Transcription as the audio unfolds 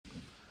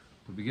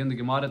We begin the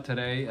Gemara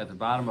today at the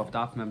bottom of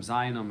Daf Mem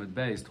Zayin Amud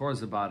Beis, towards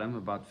the bottom,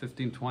 about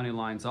 15-20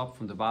 lines up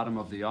from the bottom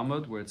of the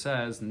Amud, where it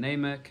says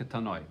Neme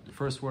Ketanoi. The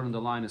first word on the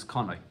line is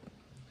Kanoi.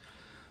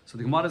 So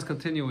the Gemara is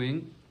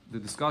continuing the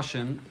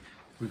discussion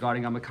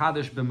regarding a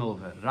Mekadesh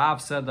b'milveh. Rav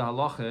said the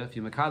halacha, if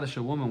you Mekadesh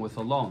a woman with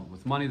a loan,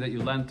 with money that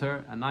you lent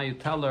her, and now you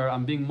tell her,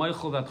 I'm being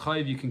Meichel that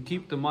chayiv, you can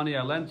keep the money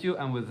I lent you,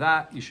 and with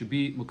that you should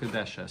be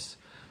Mukadeshes.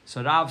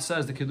 So Rav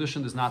says the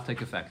Kidushin does not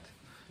take effect.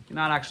 You're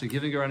not actually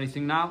giving her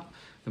anything now.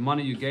 The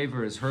money you gave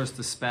her is hers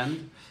to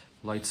spend.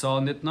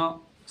 Laitza nitna.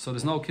 So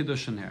there's no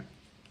Kidushin here.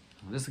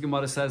 This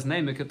Gemara says,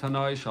 Neime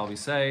ketanoi, shall we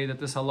say that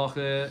this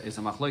halacha is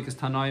a machlokes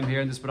tanoim here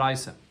in this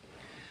braisa.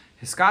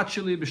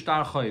 Hiskachili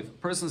b'shtar chayiv. A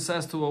person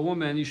says to a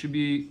woman, you should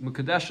be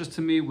mukadeshes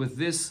to me with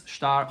this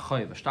shtar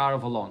chayiv, a shtar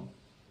of a loan.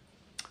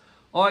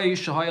 Or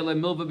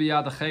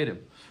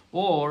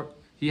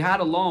he had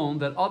a loan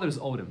that others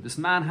owed him.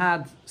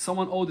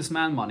 Someone owed this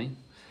man money,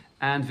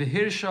 and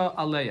vihirsha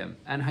aleim,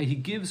 and he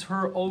gives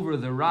her over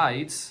the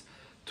rights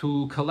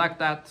to collect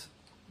that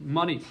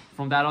money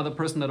from that other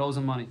person that owes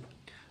him money.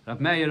 Rab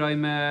Meir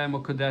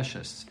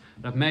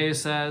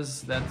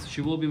says that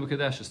she will be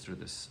mukadeshes through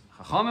this.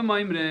 Chachamim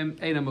oimrim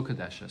eina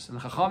mukadeshes, and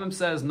the Chachamim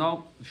says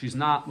no, she's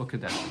not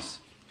mukadeshes.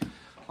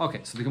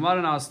 Okay, so the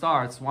Gemara now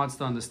wants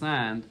to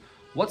understand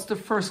what's the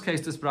first case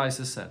this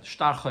Brisa said.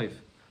 Shtar chayiv.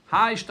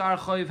 Hi shtar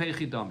chayiv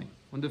heichidami.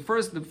 When the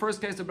first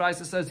case the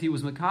Brisa says he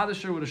was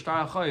mekadesher with a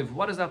shtar chayiv,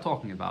 what is that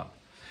talking about?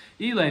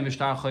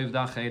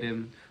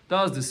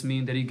 Does this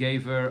mean that he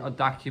gave her a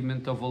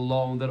document of a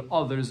loan that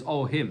others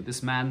owe him,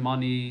 this man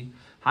money?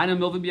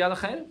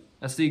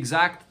 That's the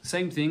exact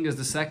same thing as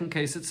the second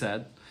case it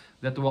said,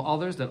 that there were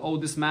others that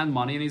owed this man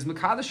money, and he's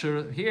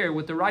mekadesher here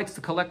with the rights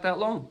to collect that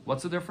loan.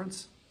 What's the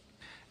difference?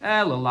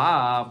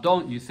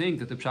 Don't you think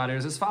that the pshat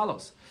is as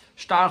follows?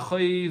 Shtar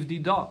chayiv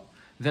dida.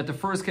 That the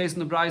first case in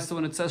the Brisa,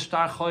 when it says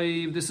shtar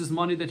chayiv, this is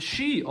money that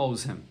she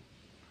owes him.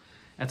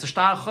 It's a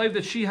shtar chayiv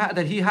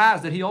that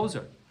he owes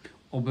her.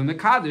 And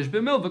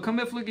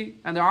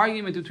the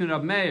argument between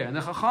Rab Meir and the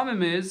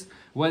Chachamim is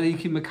whether he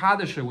can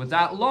mekadesh her with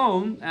that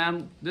loan,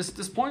 and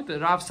this point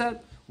that Rav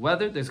said,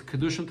 whether this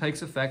Kidushin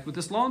takes effect with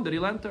this loan that he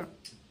lent her.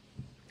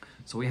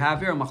 So we have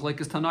here a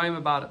machlekes tanoim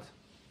about it.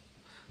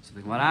 So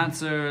the Gemara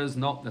answers,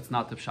 no, that's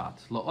not the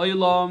pshat.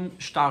 La'olam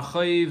shtar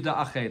chayiv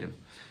da'acherim.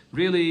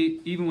 Really,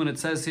 even when it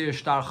says here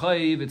shtar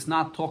chayiv, it's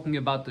not talking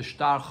about the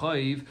shtar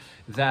chayiv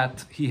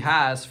that he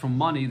has from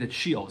money that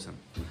she owes him.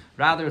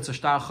 Rather, it's a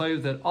shtar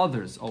chayiv that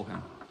others owe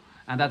him,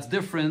 and that's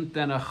different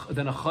than a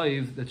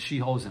chayiv that she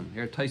owes him.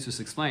 Here, Taisus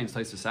explains.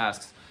 Taisus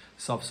asks,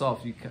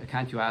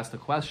 can't you ask the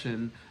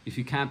question if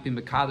you can't be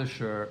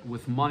mekadesher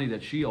with money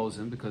that she owes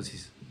him because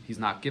he's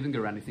not giving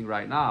her anything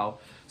right now?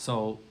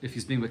 So if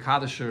he's being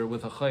mekadesher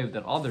with a chayiv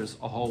that others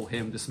owe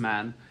him, this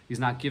man, he's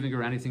not giving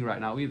her anything right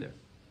now either.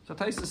 So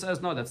Taisa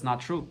says, no, that's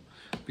not true.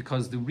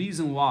 Because the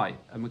reason why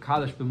a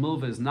Mekadesh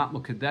b'milveh is not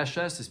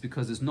Mukadeshes is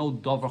because there's no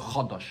Dover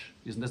Chodosh.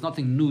 There's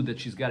nothing new that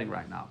she's getting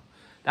right now.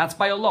 That's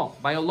by a loan.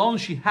 By a loan,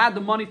 she had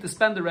the money to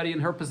spend already in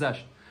her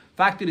possession. The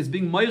fact that it's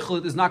being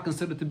Meichel is not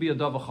considered to be a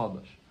Dover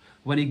Chodosh.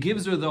 When he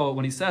gives her, though,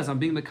 when he says, I'm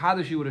being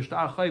Mekadesh you with a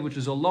Shtar Chayiv, which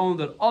is a loan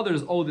that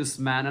others owe this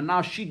man, and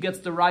now she gets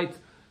the right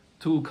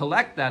to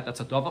collect that's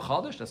a Dover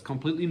Chodosh. That's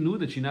completely new,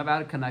 that she never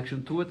had a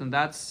connection to it, and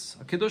that's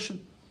a Kidushin.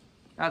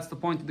 That's the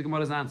point of the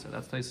Gemara's answer.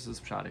 That's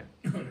Taisus' pshat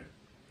here.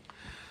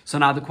 So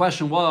now the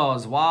question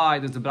was, why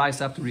does the Brisa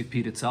have to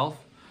repeat itself?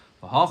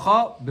 The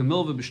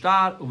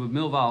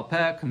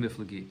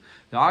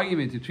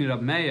argument between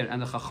Rab Meir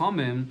and the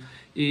Chachamim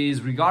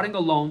is regarding a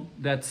loan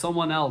that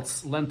someone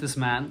else lent this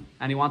man,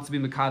 and he wants to be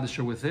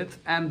mekadesher with it.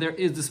 And there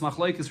is this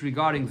machlokes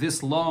regarding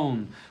this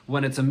loan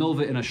when it's a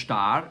milva in a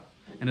shtar,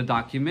 in a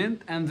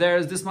document, and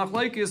there's this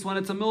machlokes when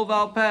it's a milva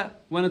al peh,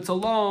 when it's a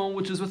loan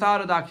which is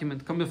without a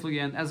document.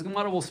 And as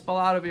Gemara will spell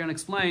out of here and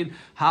explain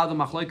how the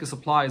machlokes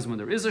applies when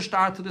there is a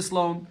shtar to this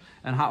loan,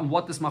 and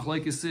what this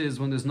machlokes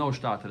is when there's no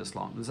shtar to this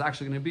loan. There's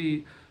actually going to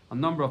be a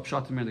number of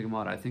pshatim in the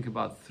Gemara. I think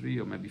about 3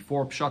 or maybe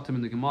 4 pshatim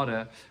in the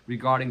Gemara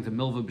regarding the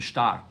milva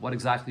b'shtar, what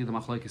exactly the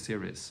machlokes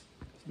here is.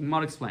 The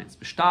Gemara explains,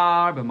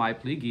 b'shtar b'mai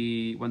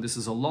pligi, when this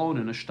is a loan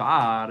in a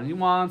shtar, and he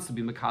wants to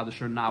be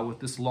mekadesher now with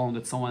this loan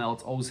that someone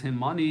else owes him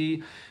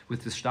money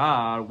with this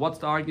shtar. What's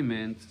the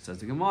argument? It says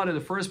the Gemara,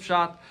 the first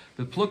pshat,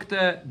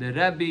 v'plukte the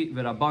Rebbe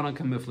v'Rabbanan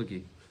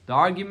kamifligi. The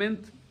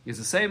argument is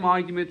the same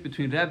argument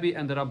between Rebbe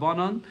and the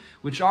Rabbanan,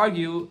 which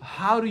argue,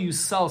 how do you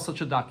sell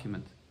such a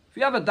document? If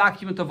you have a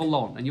document of a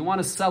loan and you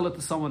want to sell it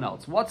to someone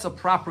else, what's a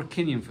proper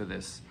kinyan for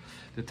this?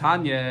 The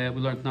Tanya,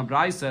 we learned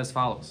Nabrai says as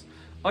follows.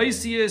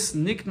 Oisius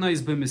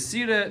niknois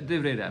b'mesire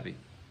divrei Rebbe.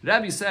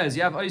 Rebbe says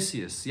you have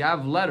oisius, you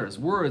have letters,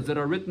 words that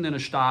are written in a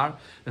shtar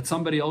that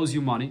somebody owes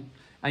you money,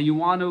 and you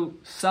want to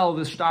sell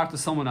this shtar to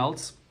someone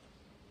else.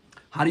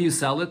 How do you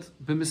sell it?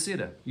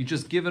 B'mesire. You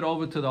just give it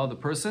over to the other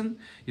person.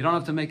 You don't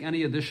have to make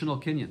any additional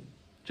kinyan.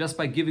 just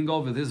by giving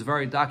over this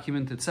very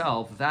document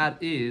itself, that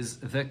is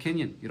the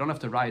kinyan. You don't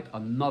have to write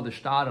another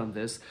shtar on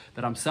this,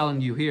 that I'm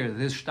selling you here,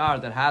 this shtar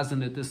that has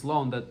in it this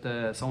loan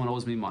that someone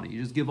owes me money. You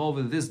just give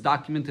over this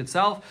document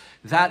itself,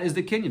 that is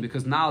the kinyan,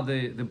 because now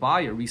the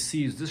buyer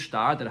receives this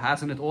shtar that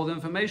has in it all the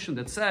information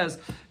that says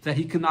that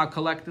he cannot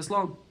collect this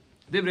loan.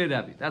 Divrei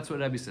Rebbe, that's what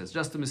Rebbe says,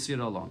 just the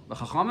Mesira alone. The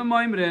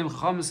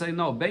Chachamim say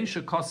no, Ben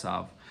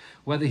Shekosav,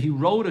 whether he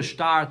wrote a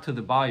shtar to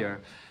the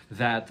buyer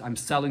that I'm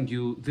selling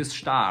you this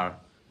shtar,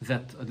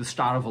 that the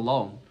shtar of a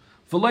loan,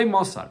 v'loi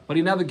mosar, but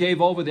he never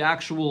gave over the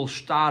actual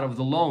shtar of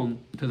the loan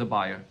to the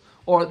buyer.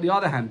 Or on the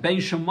other hand, ben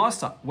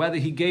shemasa, whether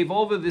he gave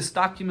over this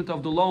document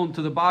of the loan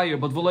to the buyer,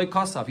 but v'loi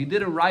kosav, he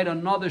didn't write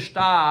another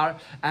shtar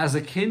as a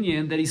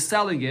kinyan that he's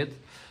selling it.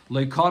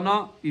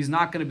 Loikana, he's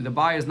not going to be, the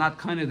buyer is not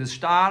kind of this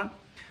shtar.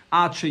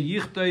 Ad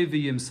sheyichtoi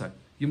v'yimsar.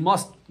 You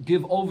must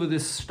give over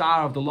this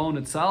shtar of the loan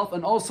itself,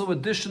 and also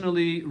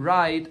additionally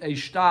write a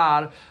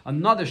shtar,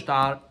 another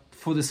shtar,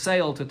 for the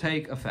sale to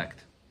take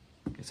effect.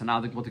 Okay, so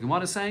now what the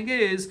Gemara is saying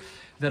is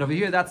that over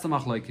here, that's the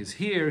machlokes.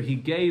 Here, he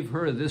gave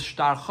her this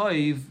shtar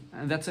chayiv,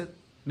 and that's it.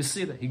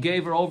 Mesira. He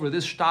gave her over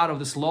this shtar of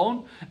this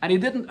loan, and he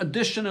didn't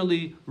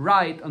additionally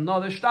write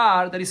another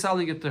shtar that he's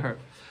selling it to her.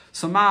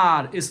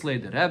 Samar islay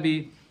the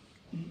Rebbe.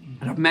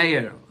 Rav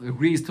Meir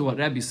agrees to what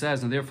Rebbe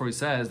says, and therefore he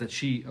says that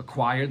she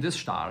acquired this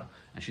shtar,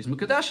 and she's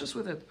mukadeshes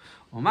with it.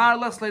 Omar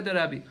leslay the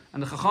Rebbe.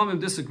 And the Chachamim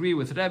disagree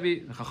with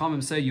Rebbe. The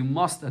Chachamim say you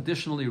must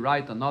additionally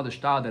write another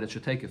shtar that it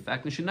should take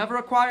effect, and she never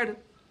acquired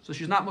it. So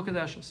she's not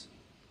mukadeshes.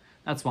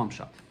 That's one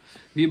pshat.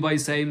 V'yibay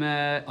say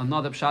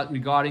another pshat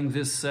regarding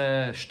this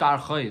shtar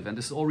chayiv, and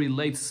this all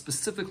relates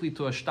specifically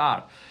to a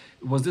shtar.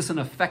 Was this an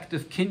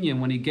effective kinyan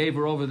when he gave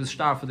her over this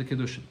shtar for the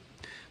Kidushin?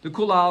 The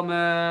Kulam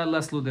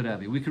leslu the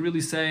Rebbe. We can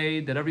really say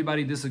that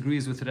everybody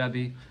disagrees with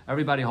Rebbe.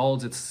 Everybody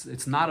holds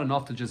it's not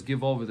enough to just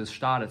give over the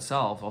shtar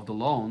itself of the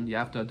loan. You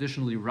have to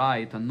additionally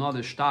write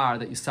another shtar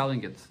that you're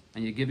selling it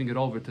and you're giving it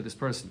over to this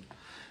person.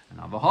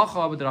 Now the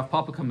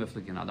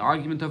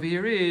argument over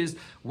here is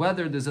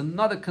whether there's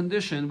another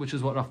condition, which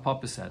is what Rav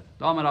Papa said.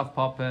 Rav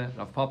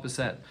Papa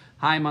said,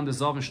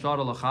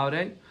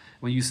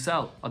 when you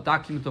sell a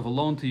document of a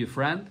loan to your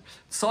friend,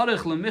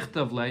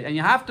 and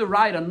you have to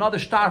write another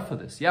shtar for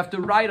this. You have to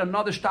write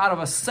another shtar of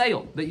a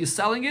sale that you're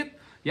selling it.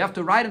 You have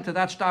to write into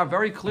that shtar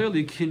very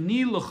clearly,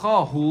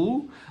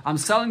 I'm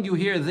selling you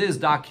here this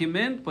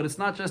document, but it's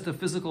not just the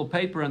physical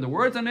paper and the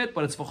words on it,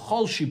 but it's for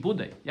chol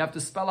shibude. You have to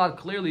spell out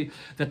clearly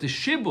that the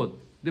shibud,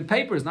 the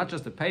paper is not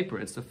just the paper,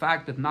 it's the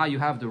fact that now you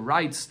have the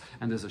rights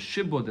and there's a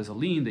shibud, there's a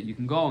lien that you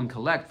can go and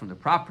collect from the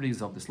properties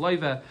of this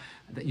loive.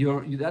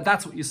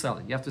 That's what you're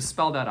selling. You have to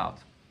spell that out.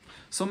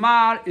 So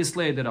Mar is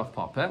laid Rav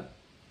Papa.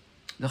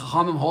 The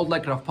Chachamim hold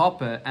like Rav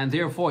Papa, and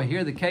therefore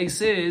here the case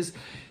is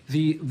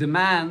the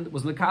man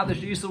was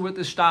Mekadesh Yisrael with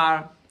the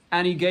shtar,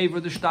 and he gave her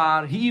the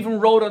shtar. He even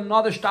wrote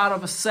another shtar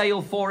of a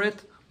sale for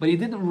it, but he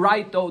didn't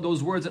write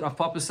those words that Rav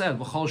Papa said,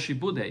 V'chol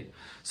shibudei.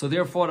 So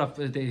therefore,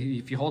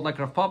 if you hold like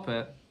Rav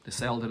Papa, the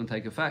sale didn't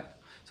take effect.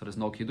 So there's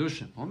no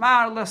Kidushin.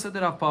 Omar less than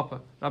Rav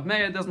Papa. Rav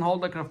Meir doesn't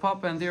hold like Rav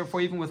Papa, and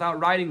therefore even without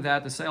writing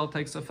that, the sale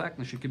takes effect,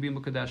 and she could be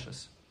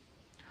Mukadeshes.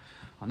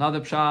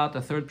 Another pshat,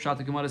 a third pshat,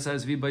 the Gemara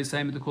says,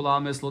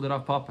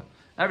 Rav Papa.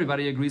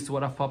 Everybody agrees to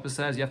what Rav Papa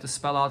says. You have to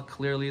spell out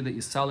clearly that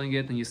you're selling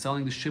it, and you're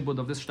selling the shibud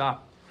of this shtar.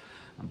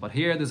 But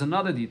here there's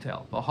another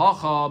detail. The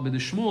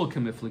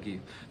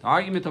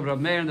argument of Rav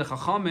Meir and the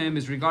Chachamim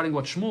is regarding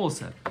what Shmuel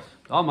said.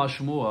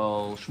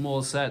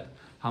 Shmuel said,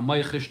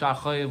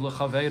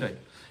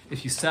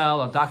 if you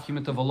sell a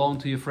document of a loan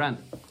to your friend,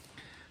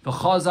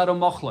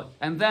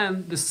 and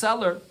then the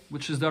seller,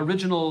 which is the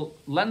original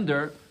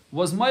lender,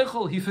 was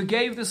Michael, he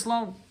forgave this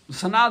loan.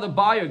 So now the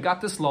buyer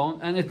got this loan,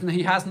 and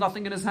he has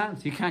nothing in his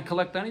hands. He can't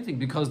collect anything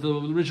because the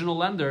original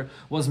lender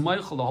was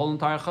Michael, the whole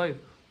entire chayiv.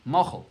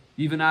 Machal.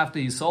 Even after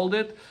he sold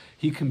it,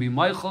 he can be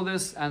Michael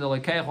this, and the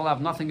lekeich will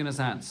have nothing in his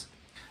hands.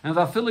 And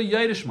vafila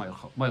Yerish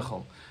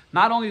Michael.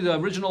 Not only the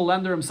original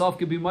lender himself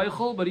could be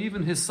Michael, but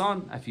even his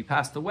son, if he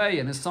passed away,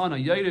 and his son, a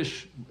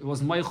Yerish,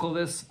 was Michael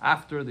this,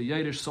 after the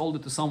Yerish sold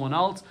it to someone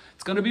else,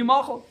 it's going to be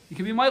Michael. He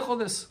can be Michael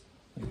this.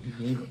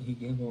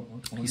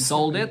 He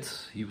sold it,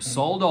 he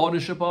sold the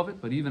ownership of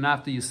it, but even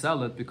after you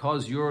sell it,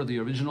 because you're the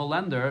original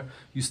lender,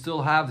 you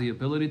still have the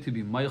ability to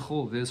be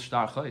Michael this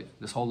shtar chayiv,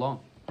 this whole loan.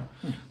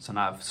 So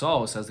now,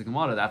 says the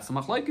Gemara, that's the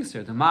machlokes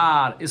here. The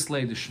Mar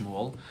islay the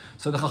Shmuel.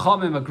 So the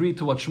Chachamim agreed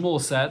to what Shmuel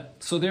said.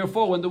 So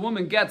therefore, when the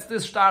woman gets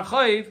this shtar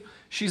chayiv,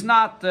 she's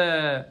not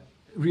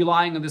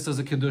relying on this as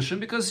a Kidushin,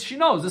 because she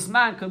knows this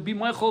man could be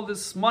Michael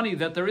this money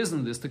that there is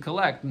in this to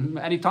collect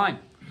any time.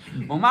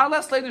 Omar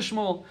leslay the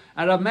Shmuel.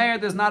 And Rav Meir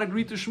does not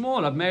agree to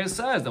Shmuel. Rav Meir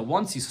says that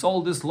once you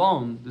sold this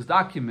loan, this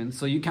document,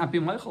 so you can't be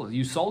Michael.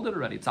 You sold it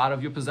already. It's out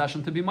of your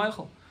possession to be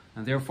Michael.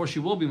 And therefore she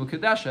will be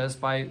Mukadeshes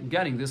by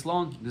getting this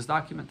loan, this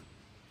document.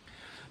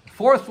 The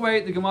fourth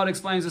way the Gemara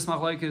explains this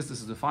machlokes, this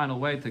is the final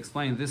way to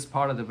explain this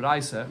part of the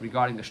Braisa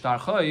regarding the shtar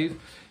chayiv.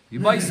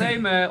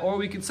 Or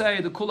we could say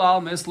the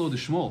kulal meslu the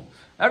Shmuel.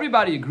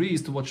 Everybody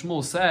agrees to what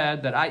Shmuel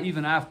said, that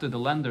even after the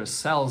lender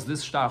sells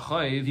this shtar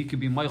chayiv, he could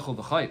be Michael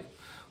the chayiv.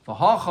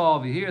 V'hacha,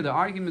 over here, the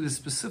argument is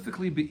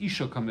specifically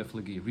be'isha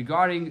kamiflagi,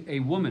 regarding a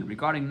woman,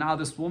 regarding now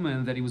this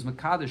woman that he was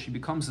mekadesh, she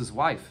becomes his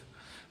wife.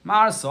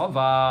 Mar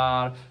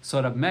Sovar,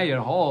 so Rab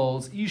Meir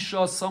holds,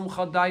 Isha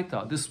Samcha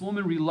Daita. This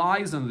woman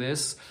relies on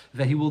this,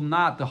 that he will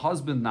not, the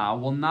husband now,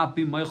 will not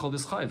be Meichel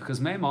this Chayv. Because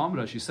Meima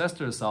Amra, she says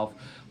to herself,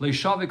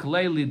 Leishavik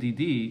Leili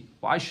Didi,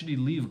 why should he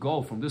leave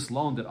go from this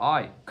loan that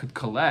I could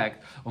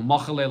collect? Or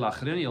Machale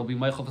Lachrini, he'll be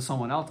Meichel to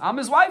someone else. I'm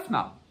his wife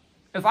now.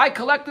 If I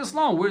collect this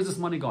loan, where's this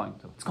money going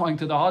to? It's going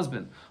to the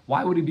husband.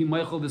 Why would he be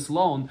Meichel this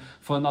loan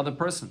for another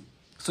person?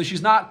 So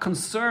she's not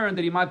concerned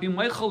that he might be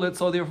meichelit,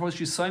 so therefore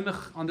she's saimich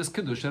on this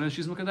Kidushin and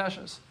she's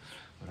mekadeshes.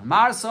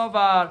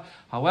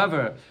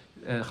 However,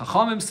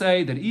 Chachamim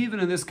say that even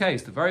in this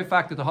case, the very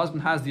fact that the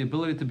husband has the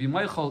ability to be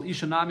meichel,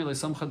 isha nami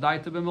le'samcha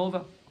daita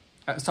b'milva.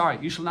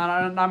 Isha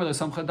nami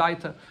le'samcha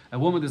daita. A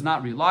woman does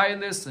not rely on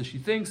this, and she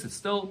thinks it's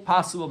still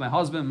possible. My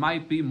husband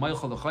might be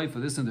meichel the chayv for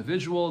this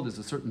individual. There's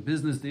a certain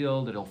business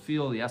deal that he'll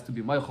feel he has to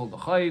be meichel the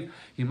chayv.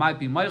 He might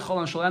be meichel,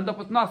 and she'll end up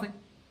with nothing,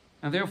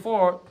 and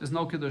therefore there's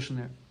no Kidushin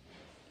there.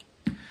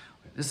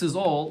 This is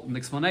all an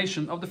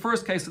explanation of the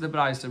first case of the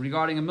Braisa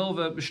regarding a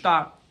milva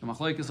b'shtar, the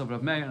machlokes of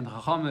Rav Meir and the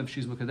Chachamim if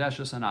she's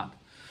mekadeshes or not.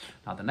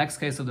 Now the next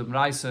case of the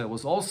Braisa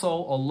was also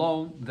a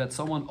loan that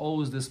someone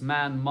owes this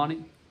man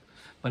money,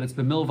 but it's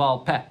b'milva al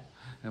peh.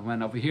 And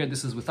when over here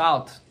this is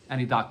without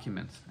any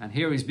document, and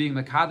here he's being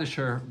mekadesh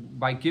her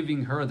by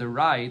giving her the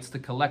rights to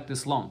collect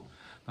this loan.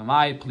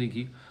 B'mai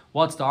pligi.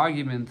 What's the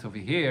argument over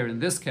here in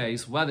this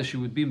case, whether she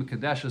would be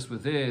mekadeshes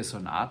with this or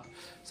not?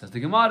 Says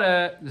the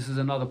Gemara, this is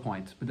another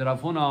point. But the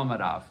Rav Huna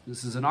Amarav.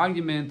 This is an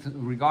argument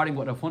regarding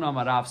what Rav Huna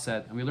Amarav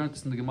said, and we learned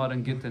this in the Gemara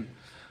in Gittin.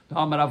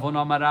 Rav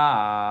Huna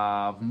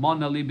Amarav,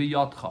 Mona li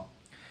biyotcha.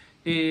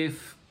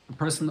 If a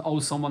person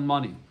owes someone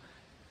money,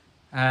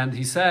 and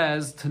he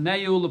says,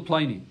 Teneu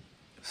leplaini.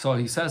 So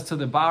he says to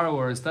the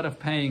borrower, instead of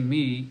paying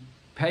me,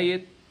 pay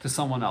it to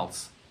someone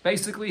else.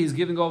 Basically, he's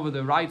giving over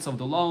the rights of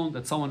the loan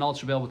that someone else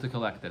should be able to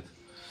collect it.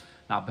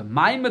 Now,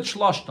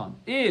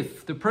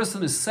 if the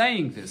person is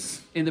saying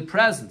this in the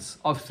presence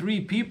of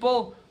three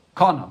people,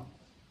 kana,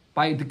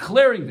 by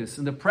declaring this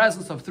in the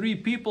presence of three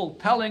people,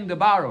 telling the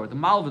borrower, the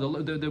malva,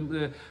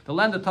 the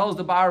lender tells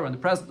the borrower in the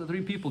presence of three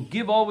people,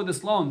 give over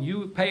this loan,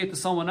 you pay it to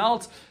someone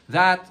else,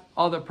 that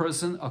other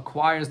person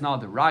acquires now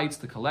the rights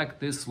to collect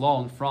this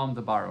loan from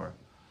the borrower.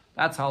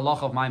 That's how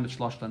halacha of Maimet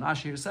Shloshtan.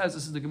 Ashir says,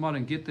 this is the Gemara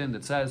in Gittin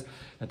that says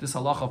that this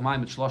halacha of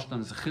Maimet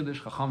Shloshtan is a chiddush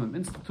Chachamim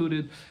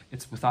instituted.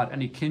 It's without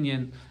any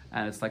kinyan,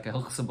 and it's like a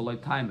hilchasa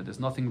b'loy time, but there's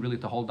nothing really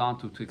to hold on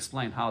to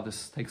explain how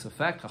this takes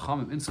effect.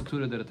 Chachamim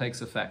instituted that it takes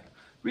effect.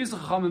 The reason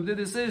Chachamim did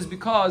this is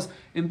because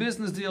in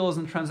business deals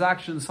and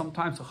transactions,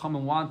 sometimes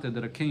Chachamim wanted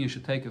that a kinyan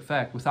should take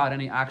effect without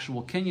any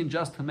actual kinyan,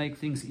 just to make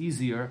things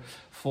easier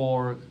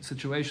for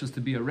situations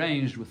to be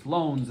arranged with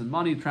loans and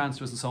money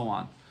transfers and so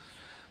on.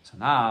 So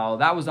now,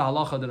 that was the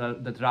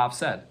halacha that Rav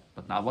said.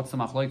 But now, what's the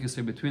machlokes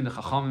here between the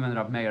Chachamim and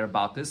Rav Meir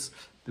about this?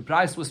 The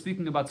Braisa was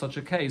speaking about such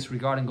a case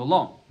regarding a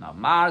loan. Now,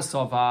 Mar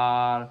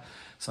Sovar.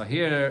 So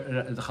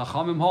here, the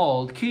Chachamim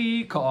hold,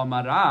 Ki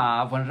ka'amar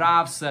Rav, when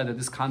Rav said that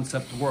this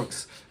concept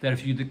works, that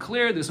if you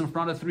declare this in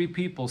front of three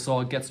people,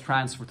 so it gets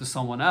transferred to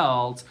someone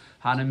else,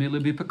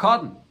 Hanamili bi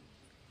pekadon.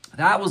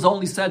 That was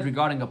only said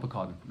regarding a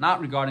pekadon, not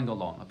regarding a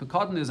loan. A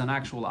pekadon is an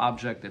actual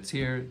object that's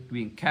here,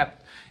 being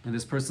kept in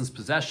this person's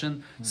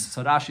possession.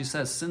 So Rashi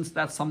says, since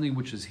that's something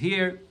which is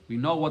here, we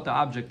know what the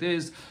object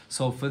is.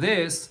 So for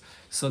this,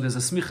 so there's a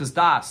smichas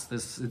das.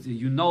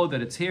 You know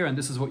that it's here, and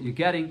this is what you're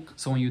getting.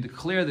 So when you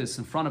declare this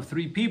in front of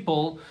three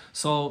people,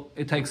 so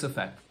it takes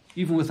effect,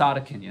 even without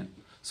a kinyan.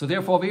 So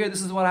therefore, over here,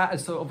 this is what.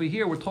 So over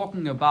here, we're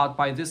talking about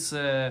by this.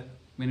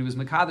 When he was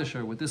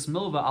Mekadesher with this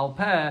milva al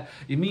peh,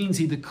 it means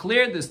he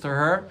declared this to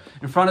her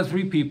in front of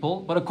three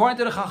people. But according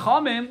to the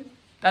Chachamim,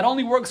 that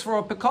only works for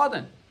a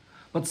pekadon.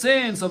 But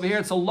since over here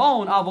it's a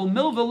loan, avol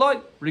milva loy,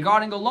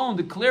 regarding a loan,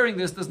 declaring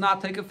this does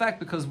not take effect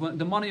because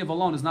the money of a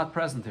loan is not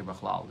present here,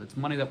 b'chlal. It's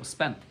money that was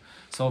spent.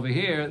 So over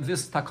here,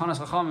 this takanas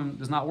Chachamim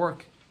does not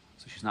work.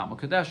 So she's not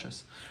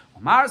Mekadeshes.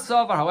 Omar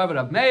Savar, however,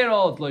 Rav Meir,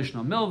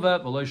 loishna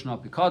milva, loishna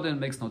pekadon,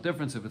 makes no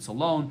difference if it's a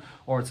loan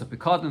or it's a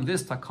pekadon.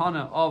 This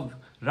takana of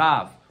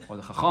Rav, or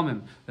the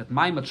Chachamim, that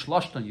Maimat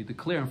Shloshtan, you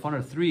declare in front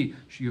of three,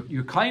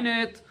 you're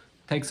kaina it,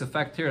 takes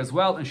effect here as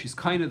well, and she's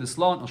kaina this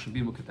loan, or should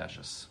be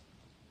Mukadeshes.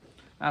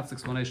 That's the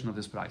explanation of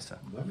this Braisa.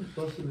 My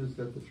question is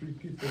that the three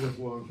people that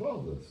were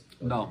involved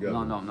No.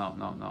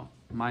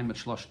 Maimat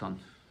Shloshtan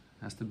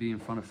has to be in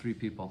front of three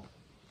people.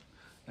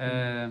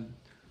 The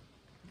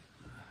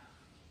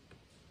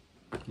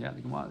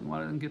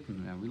Gemara didn't get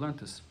them. We learned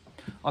this.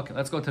 Okay,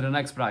 let's go to the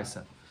next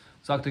Braisa.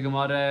 Sagt the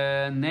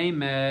Gemara,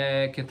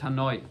 Neime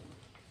ketanoi.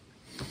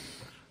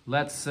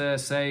 Let's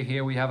say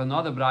here we have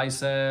another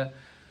Braisa,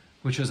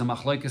 which is a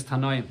machlokes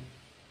tanoim.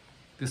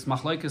 This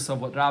machlokes of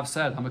what Rav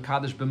said,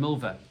 hamakadesh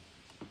b'milveh.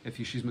 If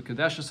she's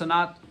mekadeshes or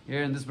not,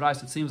 here in this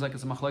Braisa it seems like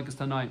it's a machlokes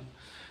tanoim.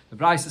 The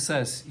Braisa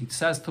says, he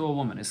says to a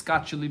woman,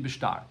 "Iskatcheli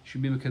b'shtar." She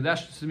should be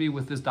mekadeshes to me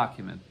with this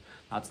document.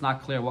 Now it's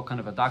not clear what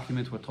kind of a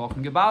document we're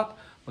talking about,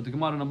 But the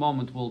Gemara in a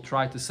moment will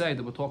try to say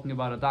that we're talking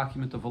about a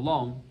document of a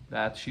loan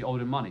that she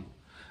owed him money.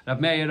 Rab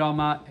Meir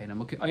Rama, She's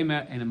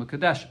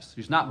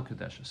not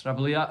Mukadeshes.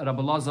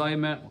 Rabbi Lazar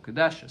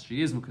Mukadeshes.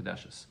 She is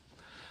Mukadeshes.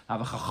 Now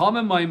the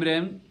Chachamim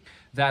Maimrim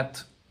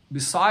that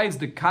besides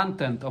the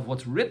content of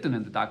what's written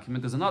in the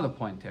document, there's another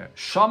point here.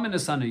 Shamin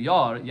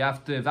Esanayar, you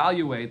have to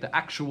evaluate the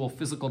actual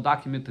physical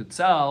document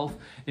itself.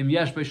 Im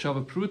Yesh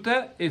Beishav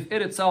Prute, if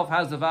it itself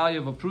has the value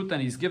of a Prute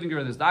and he's giving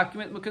her this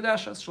document,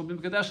 Mukadeshes, she'll be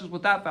Mukadeshes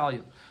with that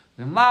value.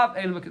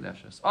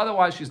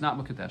 Otherwise, she's not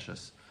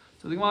Mukadeshes.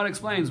 So the Gemara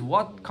explains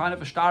what kind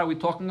of a star are we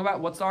talking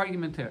about? What's the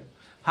argument here?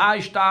 Hai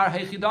star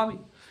heichidami.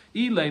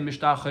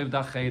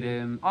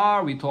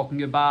 Are we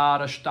talking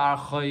about a star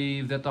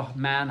chayiv that the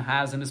man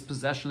has in his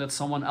possession that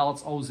someone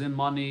else owes him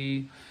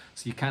money?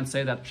 So you can't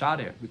say that pshat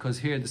here, because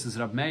here this is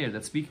Rab Meir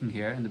that's speaking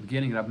here. In the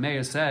beginning, Rab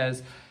Meir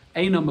says,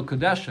 Eino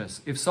Mekudeshes.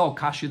 If so,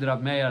 Kashi de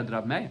Rab Meir de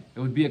Rab Meir. It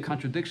would be a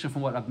contradiction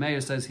from what Rab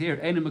Meir says here,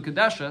 Eino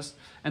Mekudeshes.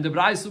 And the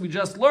Braisa we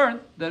just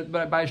learned that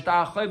by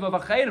Shtar Chayiv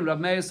of Acherim, Rab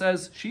Meir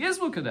says she is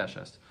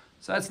Mekudeshes.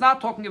 So it's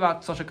not talking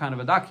about such a kind of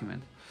a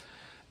document.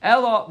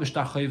 Ella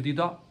B'Shtar Chayiv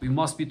Dida. We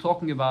must be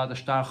talking about a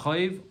Shtar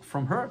Chayiv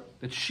from her,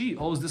 that she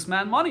owes this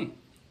man money.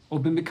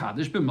 And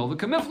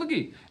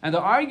they're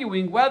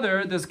arguing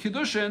whether there's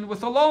Kidushin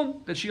with a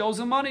loan, that she owes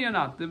him money or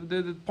not.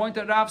 The point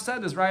that Rav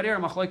said is right here,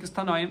 Machlokes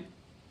Tanoim.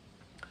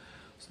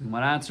 So the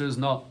Gemara answers,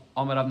 no.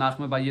 What are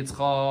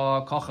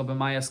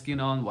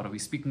we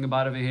speaking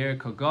about over here?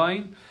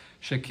 Kogoin,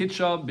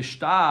 Shekitsha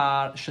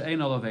B'Shtar She'ein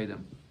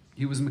Olavedim.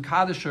 He was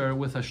Mekadesher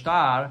with a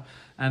star,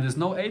 and there's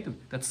no Edom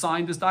that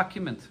signed this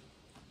document.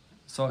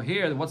 So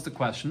here, what's the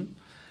question?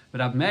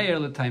 But Rab Meir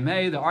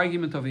L'Taimei, the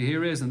argument over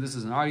here is, and this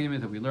is an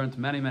argument that we learned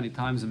many, many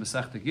times in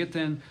Masechta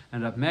Gittin,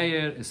 and Rab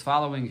Meir is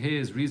following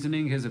his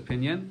reasoning, his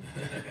opinion,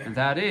 and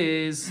that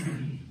is,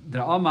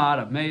 the Omar,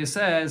 Rab Meir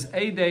says,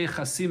 Eidei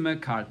Chasime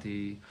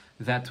Karti,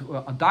 that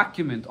a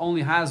document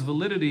only has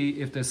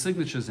validity if there's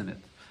signatures in it.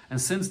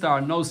 And since there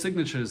are no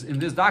signatures in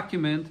this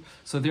document,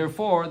 so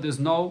therefore there's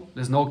no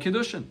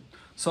Kiddushin.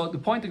 So the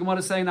point the Gemara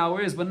is saying now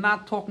is, we're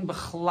not talking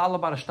b'chalal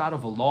about a star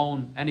of a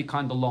loan, any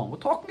kind of loan. We're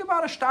talking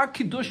about a star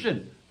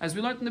Kiddushin. As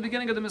we learned in the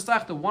beginning of the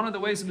Masechta, one of the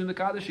ways of being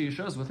Mekadesh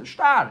Yisha is with a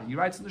star. He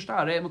writes in the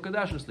star, Re'eh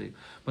Mekadeshesli.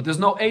 But there's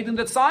no Eidim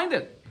that signed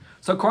it.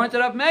 So according to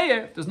Rab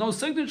Meir, there's no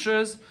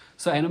signatures,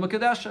 so Eino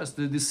Mekadeshes.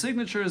 The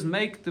signatures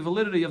make the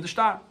validity of the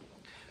star.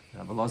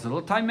 Rabbi Lazar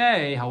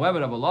Taimei, however,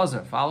 Rabbi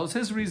Lazar follows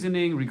his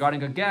reasoning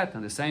regarding a get,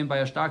 and the same by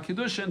a star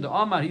Kiddushin, the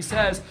Omar, he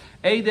says,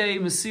 Eidei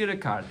Mesira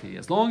Karti.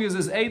 As long as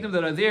there's Eidim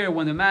that are there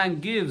when the man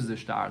gives the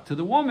star to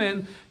the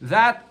woman,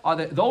 those are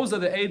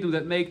the Eidim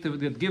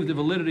that give the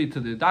validity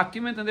to the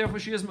document, and therefore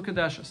she is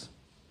Mekadeshes.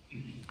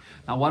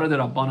 Now, what are the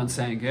Rabbanon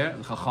saying here?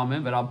 The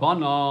Chachamim, but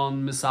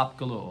Rabbanon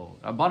misapkalo.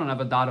 Rabbanon have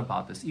a doubt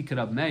about this. Ikar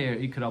Rab Meir,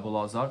 Ikar Rabbi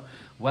Lazar.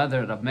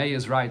 Whether Rab Meir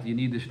is right, you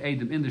need the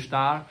Eidim in the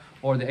star,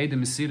 or the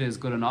Eidim Mesira is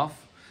good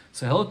enough.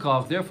 So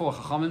Hilkov, therefore,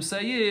 Chachamim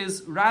say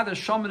is rather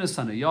Shomin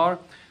Sanayar,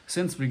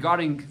 since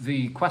regarding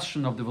the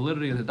question of the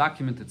validity of the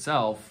document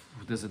itself,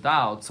 there's a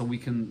doubt, so we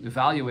can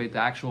evaluate the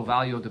actual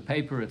value of the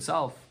paper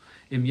itself.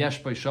 Im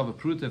Yesh Beishav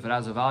Pruta, if it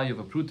has a value of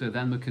a Pruta,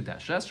 then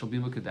Mukadeshes, shall be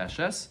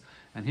Mukadeshes.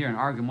 And here in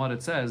our Gemara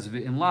it says,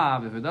 V'im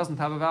Lav, if it doesn't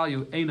have a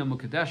value, Eina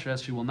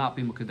Mukadeshes, she will not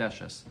be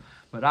Mukadeshes.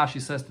 But Rashi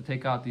says to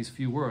take out these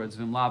few words,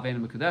 V'im Lav Eina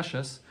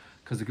Mukadeshes,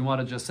 because the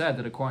Gemara just said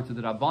that according to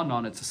the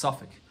Rabbanon, it's a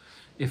suffix.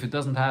 If it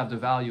doesn't have the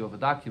value of a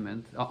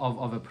document,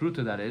 of a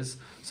pruta that is,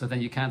 so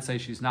then you can't say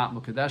she's not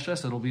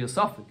Mukadeshes, it'll be a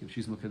suffix if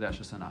she's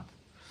Mukadeshes or not.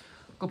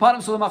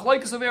 So the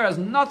Machlokes over here has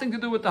nothing to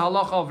do with the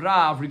halacha of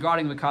Rav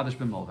regarding Mekadesh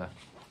b'milveh.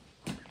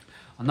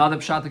 Another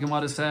pshat the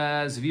Gemara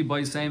says,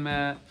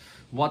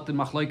 what the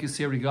Machlokes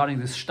here regarding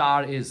this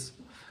star is.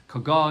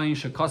 Again,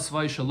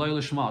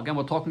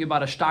 we're talking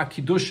about a star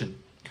Kiddushin.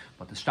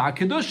 But the star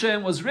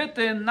Kiddushin was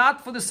written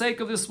not for the sake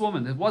of this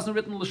woman. It wasn't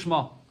written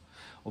Lishma.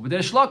 And the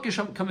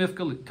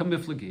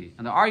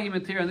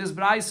argument here in this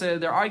Braisa,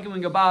 they're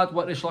arguing about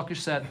what Rish Lakish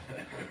said.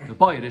 The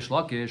boy Rish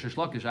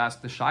Lakish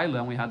asked the Shaila,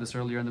 and we had this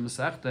earlier in the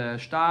Masechta,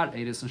 Star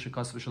Edison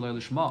Shekas V'Shalei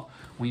Lishma.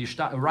 When you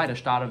write a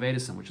star of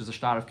Edison, which is a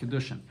star of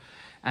Kiddushin,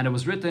 and it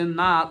was written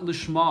not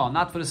Lishma,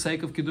 not for the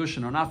sake of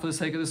Kiddushin, or not for the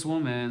sake of this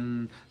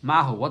woman.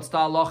 Mahu, what's the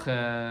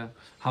halacha?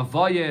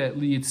 Havaya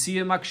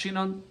liyitzia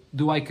makshinon.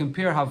 Do I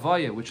compare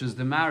Havaya, which is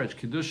the marriage,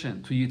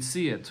 Kiddushin, to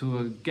Yitzia, to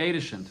a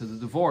Gedushin, to the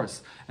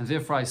divorce, and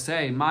therefore I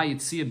say, Ma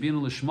Yitzia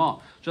binu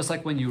Lishma, just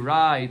like when you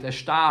write a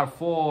star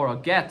for a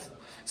get,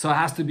 so it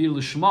has to be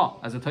Lishma,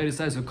 as the Torah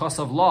says, because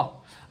of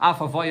law. Af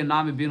Havaya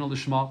nami binu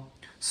Lishma.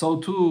 So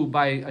too,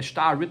 by a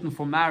star written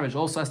for marriage,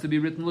 also has to be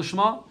written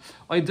Lishma.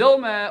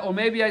 Or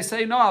maybe I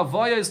say, no,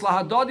 Havaya is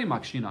lahadodi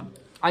makshinan.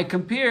 I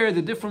compare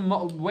the different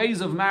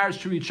ways of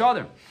marriage to each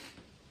other.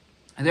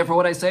 And therefore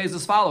what I say is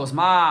as follows.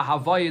 Ma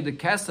havaya de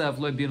kesef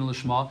lo bin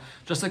lishma.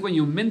 Just like when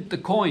you mint the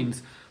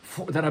coins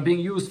that are being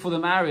used for the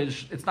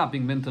marriage, it's not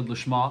being minted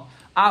lishma.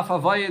 Af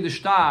havaya de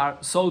star,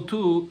 so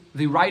too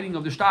the writing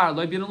of the star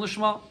lo bin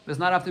lishma does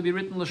not have to be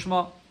written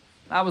lishma.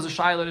 That was a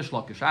shaila Rish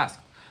Lakish asked.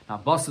 Now,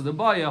 Basa the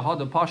Baya,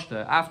 Hada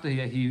Pashta, after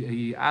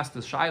he asked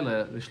the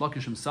Shaila, Rish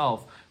Lakish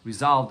himself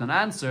resolved and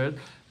answered,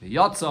 the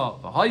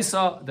Yatza, the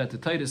Haisa, that the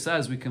Torah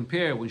says we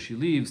compare when she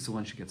leaves to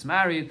when she gets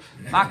married.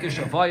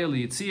 Makish Avaya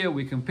Liyitzia,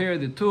 we compare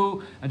the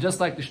two, and just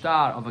like the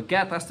star of a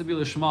get has to be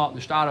Lishma, the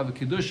star of a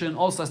Kidushin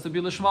also has to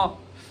be Lishma.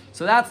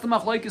 So that's the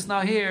machlokes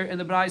now here in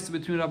the Braisa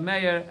between Rab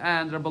Meir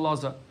and Rabbi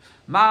Oster.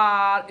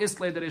 Mar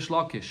Islay the Rish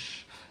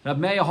Lakish. Rab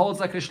Meir holds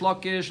like Rish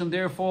Lakish, and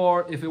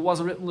therefore, if it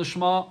wasn't written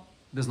Lishma,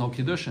 there's no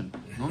Kiddushin.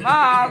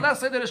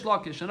 Let's say the Rish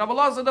Lakish. And Rabbi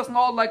Oster doesn't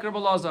hold like Rabbi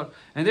Oster.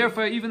 And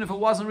therefore, even if it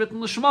wasn't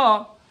written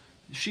Lishma,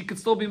 she could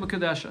still be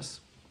Mekadeshes.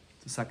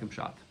 It's the second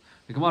shot.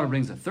 The Gemara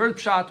brings the third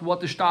shot, what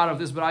the star of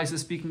this Braisa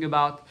is speaking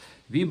about.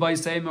 Vibai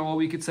Seimer, or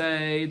we could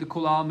say, the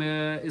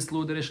Kulalme,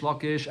 Islu, the Rish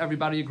Lakish.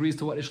 Everybody agrees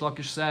to what Rish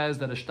Lakish says,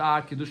 that a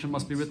star, Kiddushin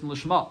must be written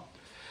Lishma.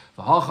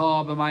 But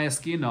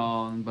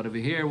over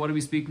here, what are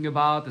we speaking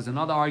about? There's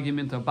another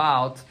argument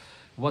about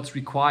what's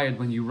required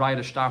when you write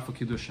a star for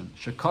Kiddushin.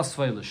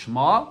 Shekosvei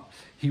Lishma,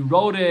 he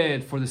wrote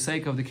it for the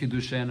sake of the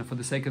Kiddushin and for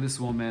the sake of this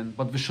woman,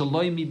 but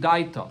Vishaloi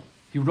Midaita,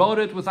 he wrote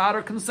it without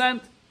her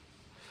consent.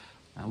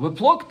 And we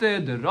plucked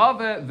it, the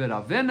Rave,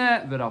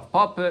 Viravine, Virav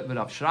Pape,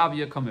 Virav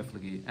Shravya,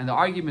 Kamiflagi. And the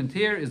argument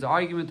here is the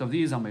argument of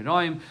these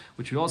Amiroim,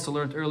 which we also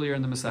learned earlier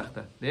in the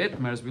Masechta. The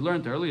Itmers, we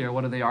learned earlier,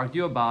 what do they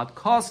argue about?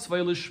 The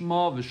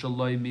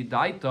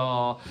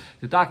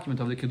document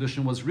of the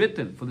Kiddushin was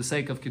written for the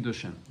sake of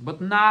Kiddushin, but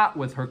not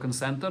with her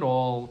consent at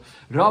all.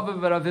 Rave,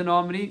 Viravine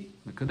Amri,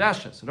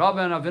 Mekadeshes. Rave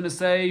and Ravina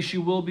say she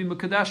will be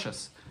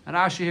Mekadeshes. And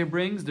Rashi here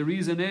brings, the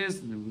reason is,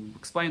 we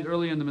explained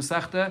earlier in the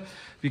Masechta,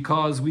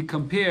 because we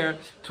compare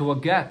to a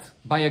get.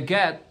 By a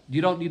get,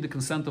 you don't need the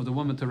consent of the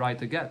woman to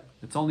write a get.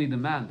 It's only the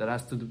man that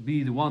has to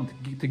be the one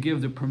to give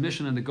the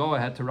permission and the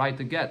go-ahead to write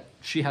the get.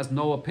 She has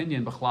no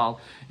opinion, Bechlal,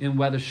 in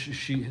whether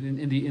she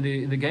in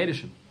the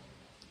Gedushin.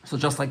 So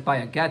just like by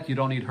a get, you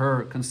don't need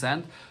her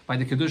consent. By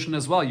the Kidushin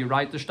as well, you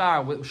write the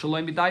star,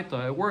 Shalom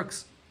Midaita, it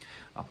works.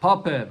 A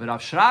Papa, but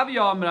Rav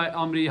Shravya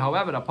Amri,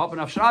 however, a Papa and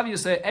Rav Shravya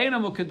say, Eina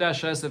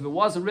Mukadeshes, if it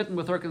wasn't written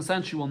with her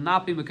consent, she will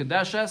not be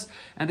Mukadeshes.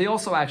 And they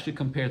also actually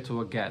compare to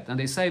a get. And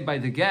they say by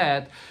the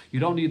get, you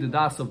don't need the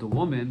das of the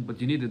woman,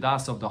 but you need the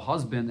das of the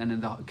husband. And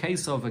in the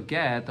case of a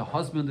get, the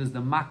husband is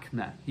the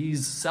makna.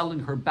 He's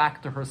selling her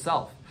back to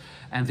herself.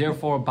 And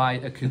therefore, by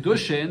a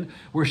Kidushin,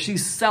 where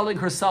she's selling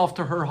herself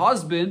to her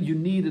husband, you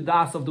need the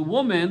das of the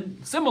woman,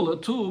 similar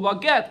to a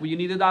get, where you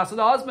need the das of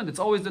the husband. It's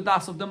always the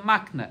das of the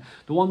makne,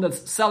 the one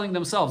that's selling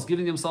themselves,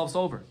 giving themselves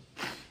over.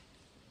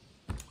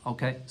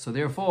 Okay, so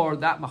therefore,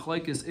 that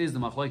machlokes is the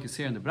machlokes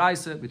here in the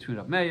Braisa between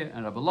Rav Meir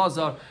and Rabbi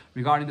Oster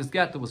regarding this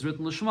get that was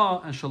written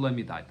Lishma and Shalom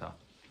Midaita.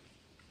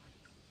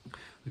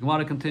 The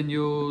Gemara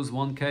continues,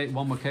 one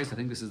more case, I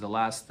think this is the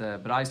last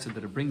Braisa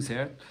that it brings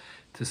here,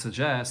 to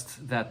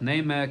suggest that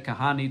Neime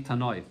Kahani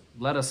Tanoi.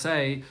 Let us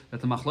say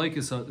that the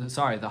machlokes,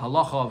 the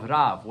halacha of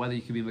Rav, whether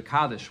you can be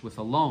Mekadesh with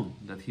a loan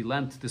that he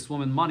lent this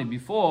woman money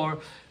before,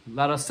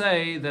 let us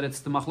say that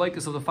it's the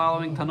machlokes of the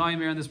following Tanoim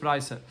here in this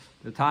Braisa.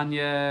 The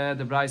Tanya,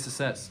 the Braisa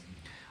says,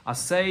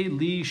 Asay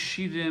li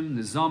shirim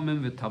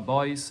nizamim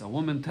v'tabois. A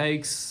woman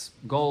takes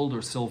gold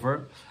or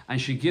silver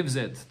and she gives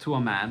it to a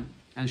man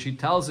and she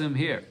tells him,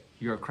 here,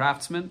 you're a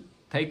craftsman,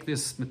 take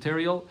this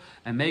material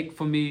and make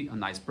for me a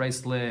nice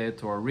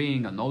bracelet or a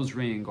ring, a nose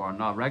ring or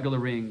a regular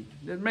ring.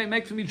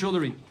 Make for me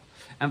jewelry.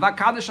 And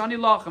v'kadesh ani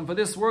lach, and for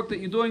this work that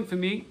you're doing for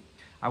me,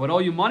 I would owe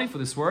you money for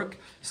this work.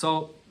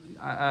 So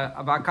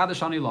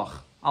v'kadesh ani lach,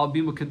 I'll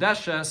be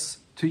mukadeshes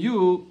to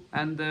you,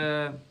 and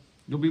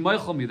you'll be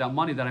meichel me that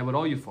money that I would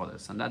owe you for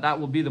this, and that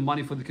will be the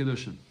money for the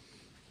Kidushin.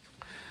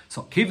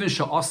 So kivin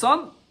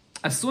sha'asan,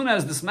 as soon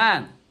as this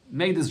man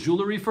made this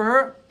jewelry for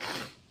her,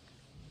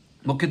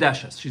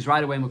 Mukadeshes. She's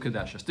right away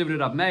Mukadeshes. Divrei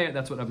Rab Meir,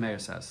 that's what Rab Meir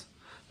says.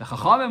 The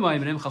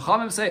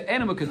Chachamim say,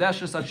 Eina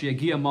Mukadeshes at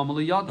sheyagia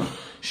mamali yada.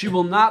 She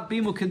will not be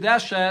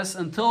Mukadeshes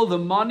until the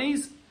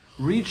monies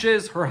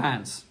reaches her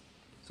hands.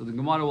 So the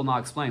Gemara will now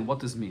explain what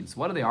this means.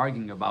 What are they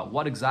arguing about?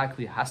 What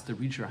exactly has to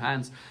reach her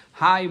hands?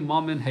 Hai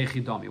mamin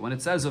heichidami. When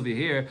it says over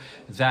here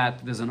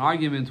that there's an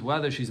argument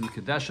whether she's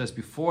Mukadeshes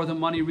before the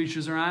money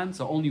reaches her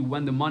hands, or only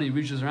when the money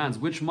reaches her hands,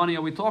 which money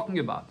are we talking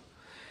about?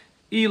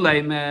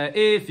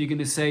 If you're going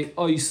to say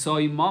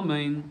oisoi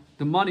mamin,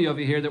 the money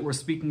over here that we're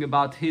speaking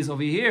about is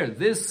over here,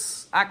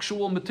 this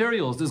actual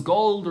materials, this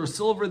gold or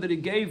silver that he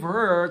gave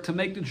her to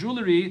make the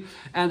jewelry,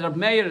 and Rab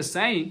Meir is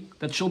saying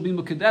that she'll be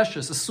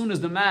Mukadeshes as soon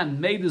as the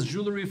man made this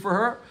jewelry for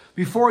her,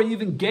 before he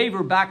even gave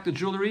her back the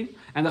jewelry,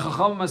 and the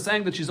Chachamim are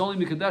saying that she's only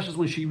Mukadeshes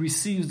when she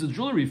receives the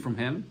jewelry from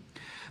him.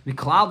 Does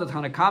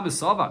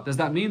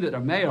that mean that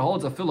Rab Meir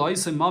holds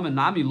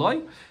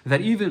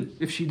that even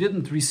if she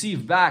didn't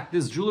receive back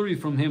this jewelry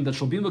from him, that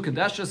she'll be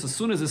Mukadeshes as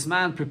soon as this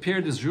man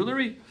prepared this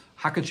jewelry?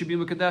 How could she be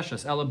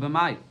Mukadeshes? Ela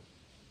b'mai.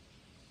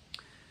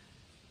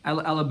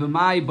 Ela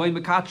b'mai by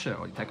mekacha.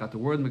 Or you take out the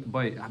word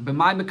by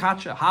b'mai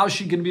mekacha. How is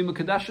she going to be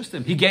Mukadeshes to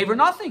him? He gave her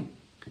nothing.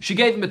 She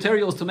gave him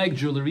materials to make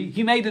jewelry.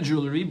 He made the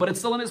jewelry, but it's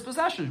still in his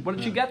possession. What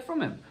did she get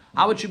from him?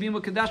 How would she be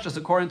Mukadeshes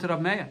according to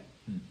Rab Meir?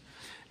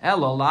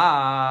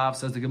 Elolav,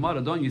 says the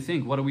Gemara, don't you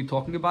think, what are we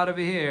talking about over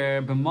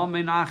here?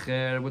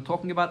 We're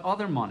talking about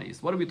other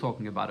monies. What are we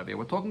talking about over here?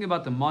 We're talking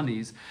about the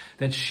monies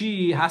that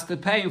she has to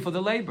pay him for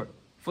the labor,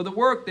 for the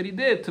work that he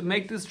did to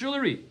make this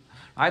jewelry.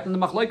 Right? And the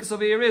machlokes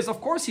over here is,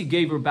 of course he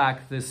gave her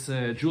back this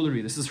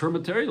jewelry. This is her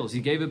materials. He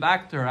gave it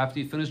back to her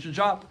after he finished the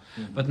job.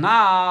 Mm-hmm. But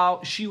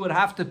now she would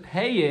have to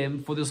pay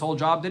him for this whole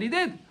job that he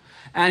did.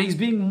 And he's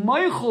being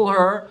meichel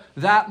her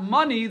that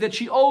money that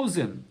she owes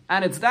him.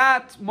 And it's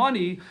that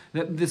money,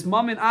 that this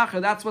mamin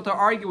acher, that's what they're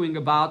arguing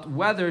about,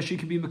 whether she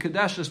can be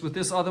mekadeshes with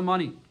this other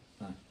money.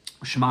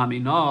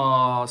 Shmami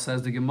no,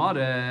 says the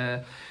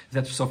Gemara,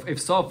 that so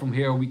if so, from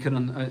here we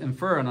can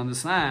infer and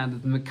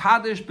understand that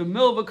mekadesh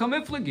b'milva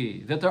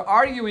kamiflagi, that they're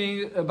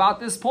arguing about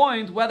this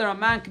point, whether a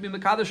man can be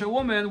mekadesh a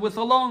woman with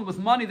a loan, with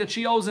money that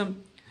she owes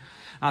him.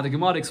 Now the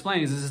Gemara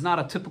explains this is not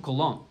a typical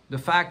loan. The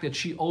fact that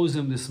she owes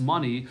him this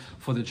money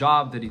for the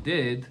job that he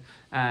did,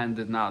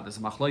 and now there's a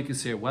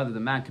machlokes here whether the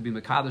man can be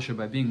mekadesh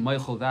by being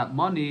meichel that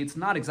money, it's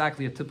not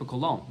exactly a typical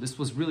loan. This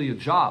was really a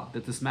job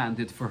that this man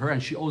did for her,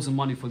 and she owes him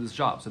money for this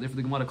job. So therefore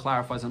the Gemara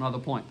clarifies another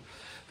point.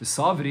 The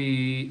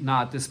Savri,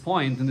 now at this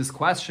point, in this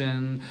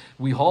question,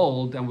 we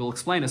hold, and we'll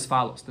explain as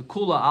follows. The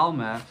Kula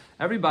Alma,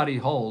 everybody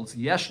holds,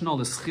 Yeshno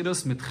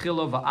l'schirus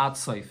mitchila va'at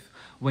seif.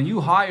 When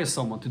you hire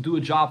someone to do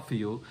a job for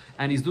you,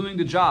 and he's doing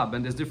the job,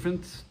 and there's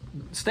different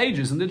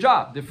stages in the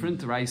job,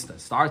 different, right?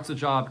 Starts the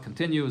job,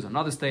 continues,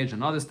 another stage,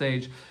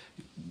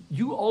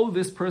 you owe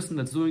this person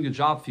that's doing the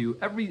job for you,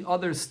 every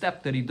other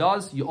step that he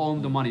does, you owe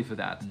him the money for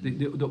that.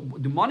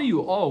 The money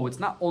you owe, it's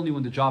not only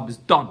when the job is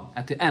done,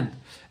 at the end.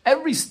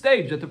 Every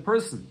stage that the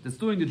person that's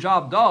doing the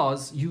job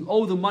does, you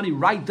owe the money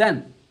right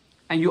then.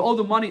 And you owe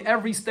the money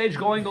every stage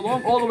going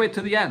along, all the way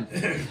to the end.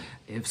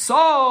 If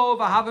so,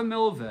 v'hava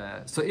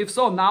milveh. So if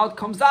so, now it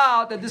comes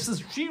out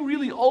that she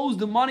really owes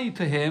the money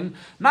to him,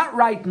 not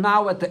right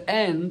now at the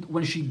end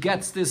when she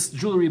gets this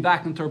jewelry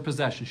back into her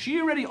possession.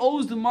 She already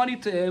owes the money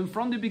to him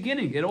from the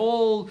beginning.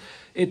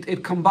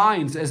 It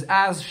combines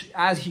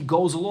as he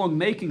goes along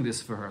making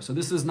this for her. So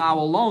this is now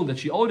a loan that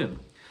she owed him.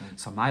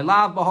 So my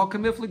love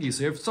b'hakamiflagi.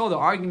 So if so, the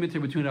argument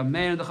here between Rabbi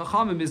and the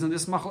Chachamim is in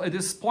this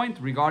point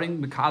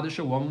regarding mekadesh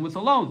a woman with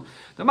a loan.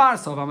 The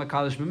Marsav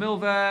mekadesh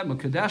b'milveh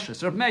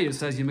mekadeshes. Rabbi Meir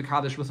says you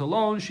mekadesh with a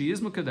loan, she is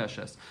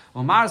mekadeshes.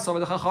 Well, Marsav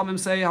the Chachamim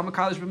say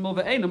mekadesh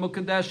b'milveh ain't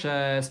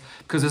mekadeshes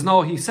because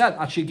he said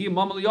achigi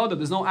mamal yoda.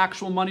 There's no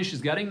actual money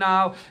she's getting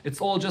now. It's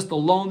all just the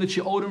loan that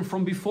she owed him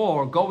from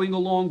before, going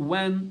along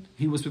when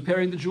he was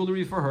preparing the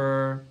jewelry for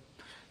her.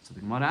 So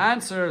the Gemara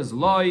answers,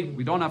 Loi,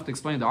 we don't have to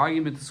explain the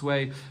argument this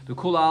way. The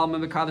Kula Alma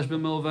Mekadesh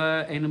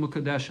b'milveh ain't a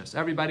Mekadeshes.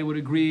 Everybody would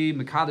agree,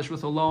 Mekadesh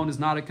with a loan is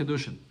not a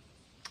Kedushin.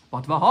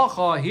 But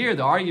Vahacha, here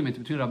the argument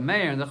between Rabbi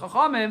Meir and the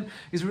Chachamim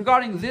is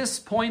regarding this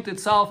point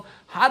itself.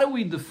 How do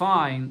we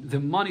define the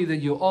money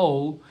that you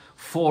owe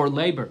for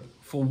labor,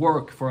 for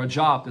work, for a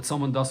job that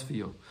someone does for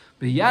you?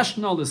 The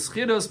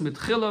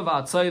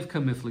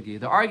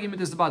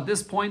argument is about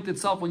this point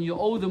itself. When you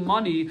owe the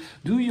money,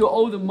 do you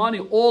owe the money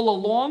all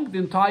along the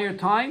entire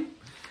time?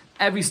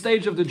 Every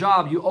stage of the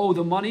job you owe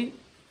the money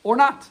or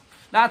not?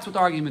 That's what the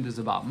argument is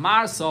about.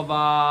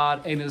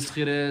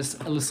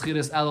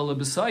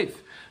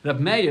 Reb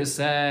Meir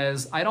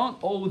says, I don't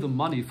owe the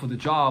money for the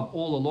job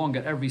all along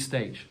at every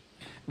stage.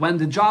 When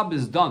the job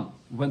is done,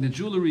 when the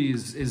jewelry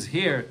is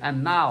here,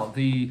 and now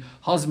the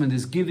husband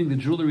is giving the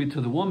jewelry to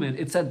the woman,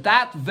 it's at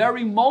that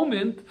very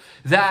moment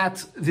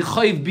that the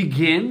chayv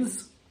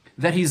begins,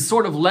 that he's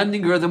sort of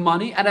lending her the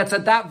money, and it's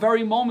at that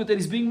very moment that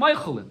he's being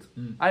meichelit.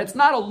 And it's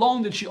not a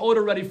loan that she owed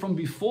already from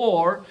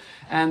before,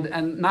 and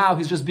now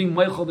he's just being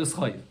meichel this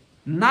chayv.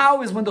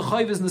 Now is when the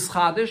chayv is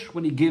nischadish,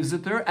 when he gives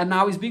it to her, and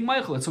now he's being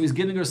meichelit. So he's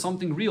giving her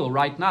something real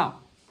right now.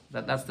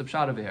 That's the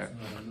pshat over here.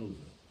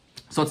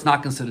 So it's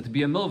not considered to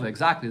be a milveh.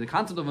 Exactly. The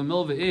concept of a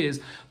milveh is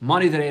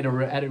money that he had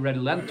already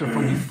lent her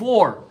from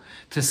before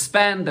to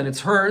spend, and it's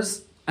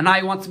hers, and now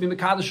he wants to be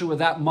mekadesher with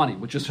that money,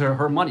 which is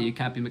her money. He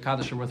can't be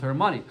mekadesher with her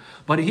money.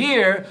 But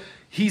here,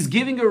 he's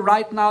giving her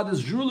right now this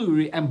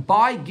jewelry, and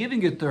by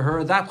giving it to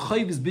her, that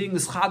chayv is being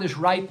nischadish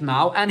right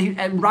now,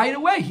 and right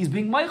away, he's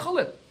being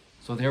meichelit.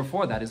 So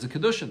therefore, that is a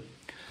Kidushin.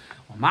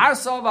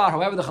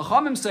 However, the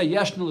Chachamim say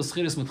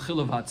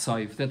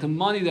that the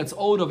money that's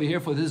owed over here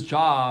for this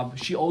job,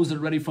 she owes it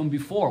already from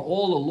before.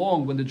 All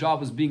along when the job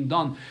was being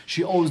done,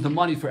 she owes the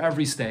money for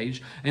every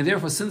stage. And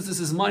therefore, since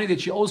this is money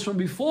that she owes from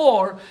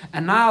before,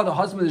 and now the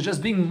husband is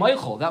just being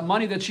meichel, that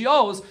money that she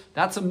owes,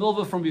 that's a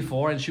milvah from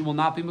before, and she will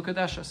not be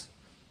mekadeshes.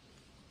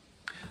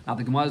 Now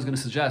the Gemara is going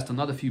to suggest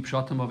another few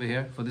pshatim over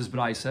here for this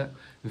braise. Or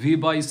if you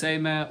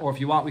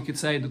want, we could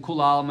say the kul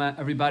alma.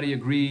 Everybody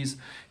agrees.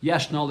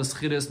 Yeshno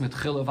l'schiris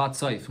mitchil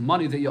vatzayif.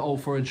 Money that you owe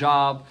for a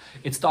job,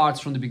 it starts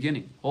from the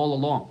beginning, all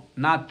along,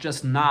 not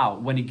just now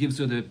when he gives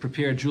you the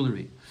prepared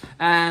jewelry.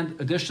 And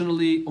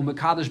additionally,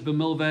 umekadesh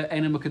b'milveh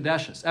ein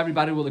mekadeshes.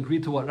 Everybody will agree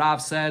to what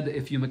Rav said.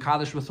 If you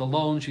mekadesh with a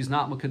loan, she's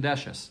not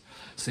mekadeshes.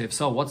 So if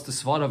so, what's the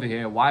svar over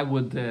here? Why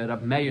would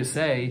Rabbi Meir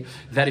say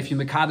that if you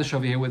mekadesh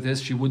over here with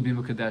this, she would be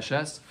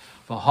mekadeshes?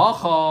 Over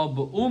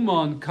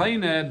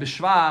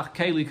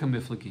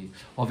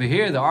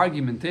here, the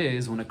argument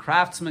is when a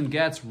craftsman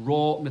gets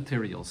raw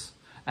materials,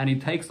 and he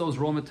takes those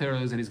raw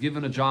materials and he's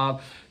given a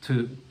job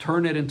to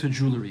turn it into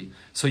jewelry.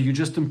 So you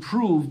just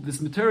improved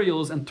these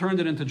materials and turned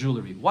it into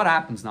jewelry. What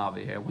happens now over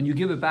here? When you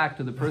give it back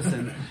to the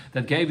person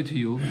that gave it to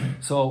you,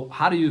 so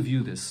how do you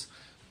view this?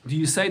 Do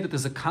you say that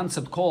there's a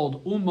concept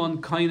called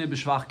uman kaine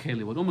b'shvach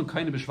keli? What uman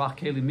kaine b'shvach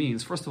keli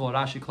means, first of all,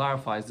 Rashi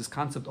clarifies, this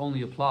concept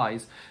only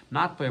applies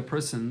not by a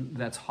person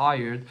that's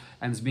hired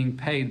and is being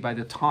paid by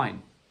the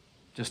time.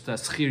 Just a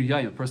schir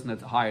yayim, a person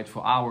that's hired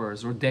for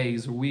hours or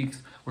days or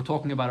weeks. We're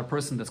talking about a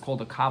person that's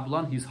called a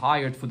kablan. He's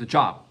hired for the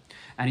job.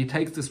 And he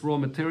takes this raw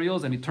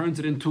materials and he turns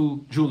it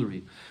into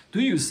jewelry.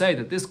 Do you say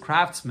that this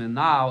craftsman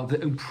now, the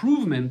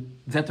improvement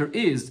that there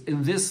is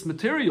in this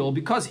material,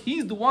 because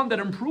he's the one that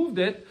improved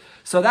it,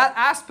 so that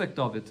aspect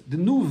of it, the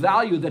new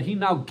value that he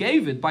now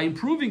gave it by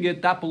improving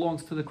it, that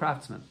belongs to the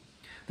craftsman.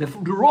 The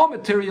raw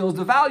materials,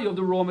 the value of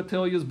the raw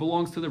materials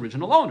belongs to the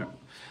original owner.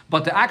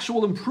 But the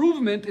actual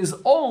improvement is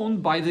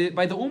owned by the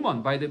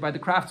uman, by the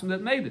craftsman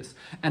that made this.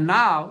 And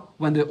now,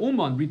 when the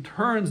uman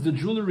returns the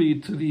jewelry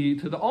to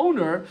the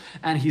owner,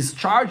 and he's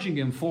charging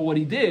him for what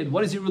he did,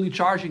 what is he really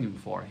charging him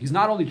for? He's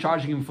not only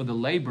charging him for the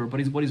labor,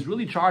 but what he's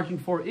really charging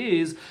for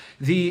is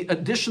the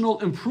additional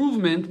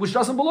improvement, which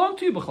doesn't belong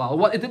to you, b'chlal.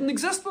 Well, it didn't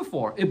exist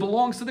before. It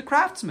belongs to the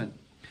craftsman.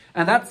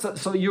 And that's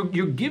so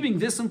you're giving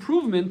this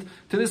improvement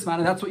to this man,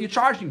 and that's what you're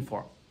charging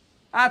for.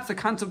 That's the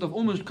concept of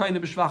uman kaine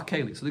b'shvach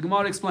keli. So the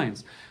Gemara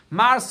explains,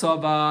 Mar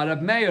Sava,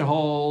 Reb Meir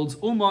holds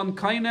uman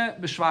kaine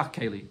b'shvach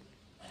keli.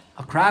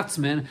 A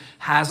craftsman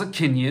has a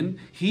kinyan,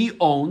 he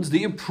owns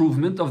the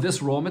improvement of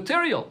this raw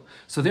material.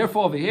 So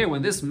therefore over here,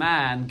 when this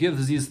man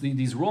gives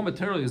these raw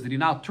materials that he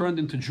now turned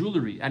into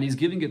jewelry, and he's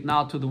giving it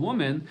now to the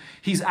woman,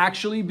 he's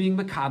actually being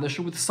mekadosh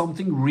with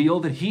something real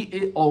that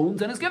he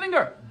owns and is giving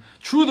her.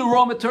 True, the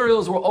raw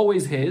materials were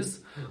always his,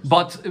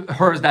 but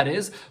hers, that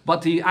is,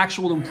 but the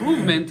actual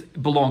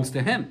improvement belongs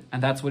to him,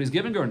 and that's what he's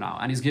giving her now,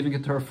 and he's giving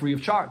it to her free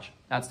of charge.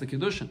 That's the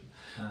Kidushin.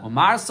 But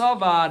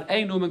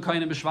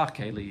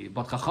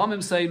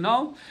Chachamim say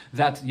no,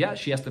 that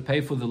she has to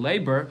pay for the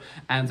labor,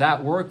 and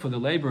that work for the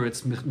labor,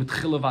 it's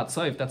mitchilavat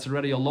seif, that's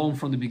already a loan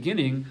from the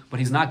beginning, but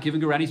he's not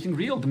giving her anything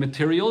real. The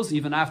materials,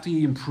 even after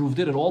he improved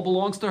it, it all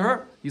belongs to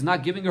her. He's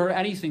not giving her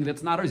anything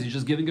that's not hers, he's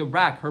just giving her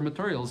back her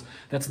materials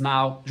that's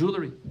now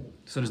jewelry.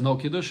 So there's no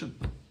Kiddushin.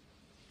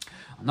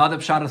 Another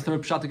pshat, a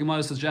third pshat, the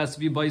Gemara suggests,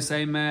 the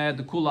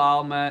kula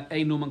alma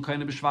einu man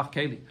kaine b'shvach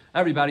keli.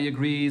 Everybody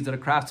agrees that a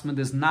craftsman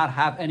does not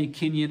have any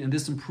kinyan in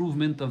this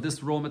improvement of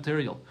this raw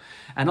material.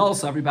 And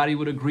also everybody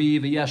would agree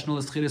that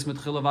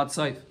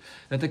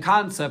the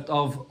concept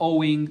of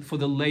owing for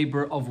the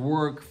labor of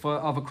work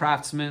of a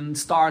craftsman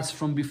starts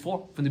from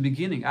the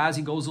beginning, as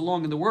he goes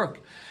along in the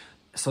work.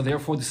 So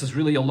therefore this is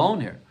really a loan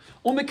here.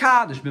 And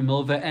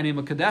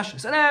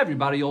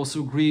everybody also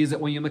agrees that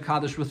when you're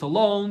mekadosh with a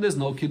loan, there's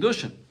no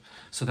kiddushin.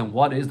 So then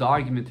what is the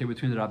argument here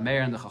between the Rab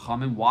Meir and the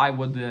Chachamim? Why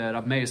would the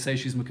Rab Meir say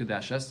she's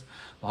Mekadeshes?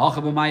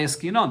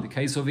 The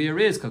case over here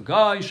is that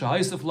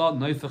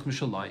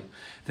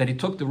he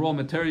took the raw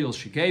materials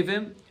she gave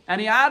him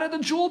and he added a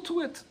jewel to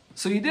it.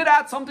 So he did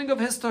add something of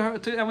his to her,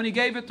 and when he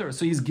gave it to her.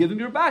 So he's giving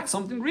her back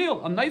something real,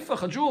 a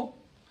neifach, a jewel.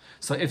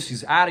 So if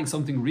she's adding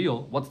something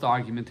real, what's the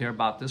argument here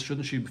about this?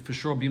 Shouldn't she for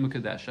sure be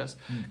Mekadeshes?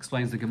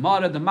 Explains the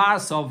Gemara, the Mar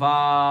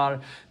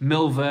Savar,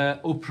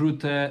 Milve,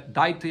 Uprute,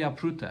 Daite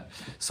Aprute.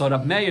 So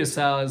Rab Meir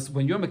says,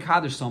 when you're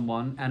Mekadesh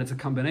someone, and it's a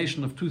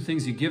combination of two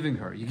things you're giving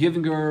her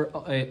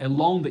a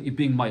loan that you're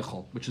being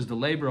Meichel, which is the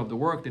labor of the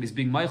work that he's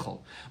being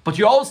Meichel. But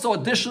you're also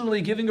additionally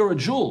giving her a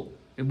jewel,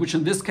 which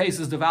in this case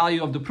is the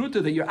value of the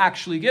pruta that you're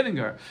actually giving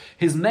her.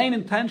 His main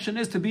intention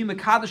is to be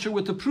mekadesher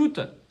with the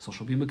pruta, so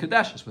she'll be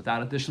mekadeshes with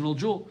that additional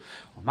jewel.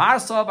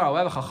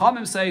 However,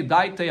 Chachamim say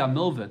daite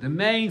amilve. The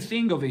main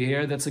thing over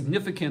here that's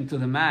significant to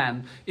the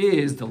man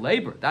is the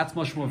labor. That's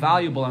much more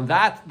valuable, and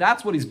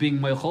that's what he's being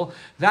meichel.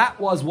 That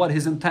was what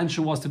his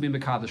intention was to be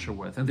mekadesher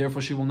with, and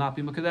therefore she will not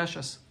be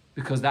mekadeshes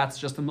because that's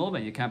just a milve.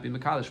 You can't be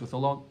mekadesh with a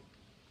loan.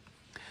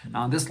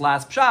 Now, in this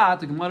last pshat,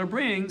 the Gemara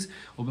brings,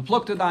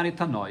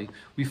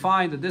 we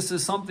find that this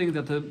is something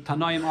that the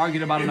Tanoim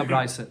argued about in a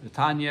Braise. The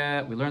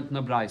Tanya, we learned in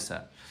a Braise.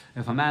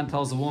 If a man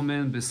tells a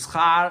woman,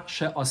 B'schar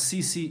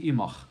she'asisi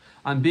imach,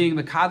 I'm being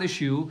mekadesh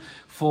you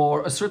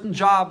for a certain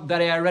job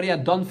that I already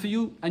had done for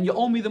you, and you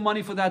owe me the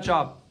money for that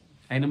job.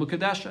 Ain't a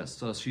mekadeshes.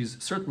 So she's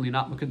certainly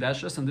not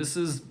mekadeshes, and this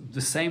is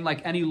the same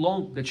like any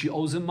loan that she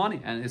owes him money,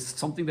 and it's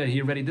something that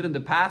he already did in the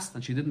past,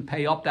 and she didn't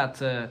pay up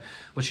that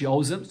what she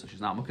owes him, so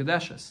she's not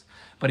mekadeshes.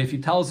 But if he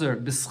tells her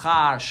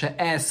b'schar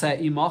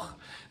she'eseh imach,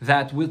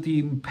 that with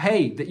the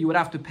pay that you would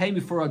have to pay me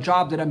for a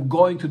job that I'm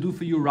going to do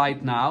for you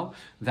right now,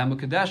 then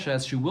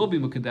mekadeshes, she will be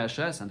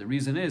mekadeshes, and the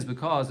reason is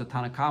because the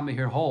Tanakama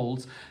here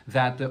holds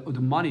that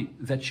the money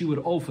that she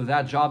would owe for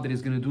that job that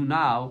he's going to do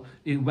now,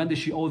 when does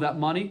she owe that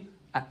money?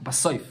 At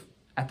basayf.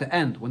 At the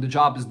end, when the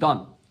job is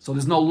done. So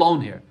there's no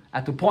loan here.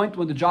 At the point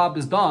when the job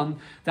is done,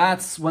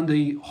 that's when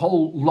the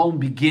whole loan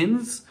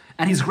begins,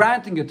 and he's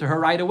granting it to her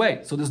right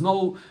away. So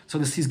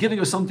he's giving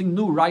her something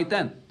new right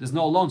then. There's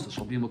no loan, so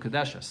she'll be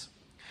mukadeshes.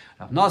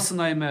 Rav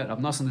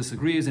Nosson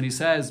disagrees, and he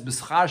says,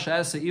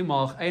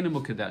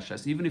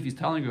 even if he's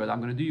telling her that I'm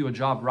going to do you a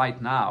job right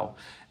now,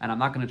 and I'm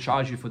not going to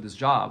charge you for this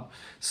job,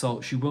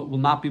 so she will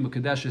not be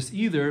mukadeshes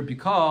either,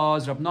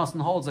 because Rav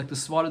Nosson holds, like the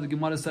Svara the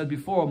Gemara said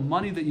before,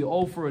 money that you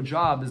owe for a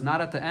job is not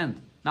at the end,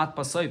 not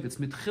pasayf, it's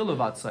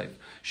mitchilavat sayf.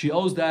 She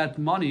owes that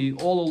money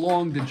all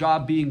along the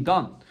job being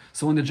done.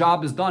 So when the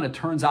job is done, it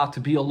turns out to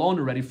be a loan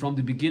already from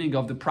the beginning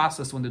of the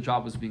process when the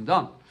job was being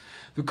done.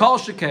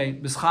 Definitely,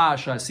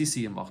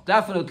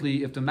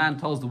 if the man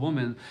tells the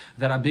woman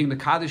that I'm being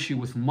mekadesh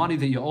with money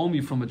that you owe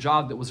me from a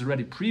job that was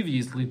already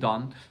previously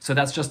done, so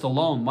that's just a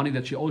loan, money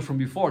that she owed from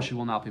before, she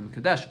will not be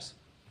mekadeshes.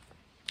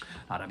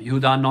 Rabbi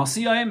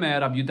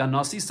Yehuda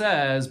Nasi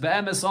says,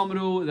 Be'emes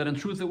Amru, that in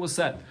truth it was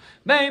said,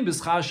 Bein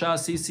b'schasha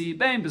sisi,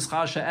 bein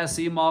b'schasha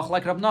esi mach,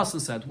 like Rav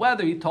Nosson said,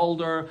 whether he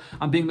told her,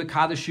 I'm being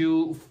mekadesh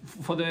you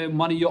for the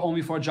money you owe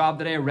me for a job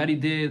that I already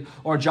did,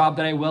 or a job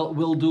that I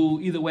will do,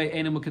 either way,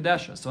 ain't a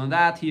mekadesha. So in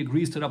that, he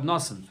agrees to Rav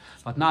Nosson.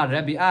 But not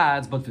Rebbe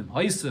adds, but v'im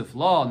hoisef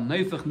la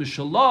neifach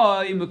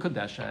mishalai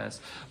mekadeshes.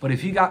 But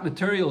if he got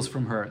materials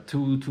from her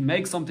to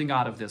make something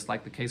out of this,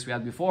 like the case we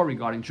had before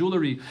regarding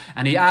jewelry,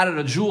 and he added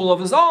a jewel of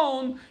his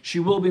own, she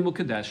will be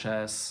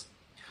mukadeshes.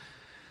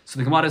 So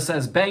the Gemara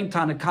says, Bein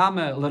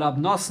Tanakame l'Rab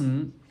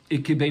Nosson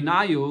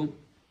ikibeinayu.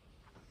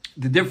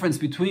 The difference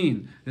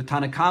between the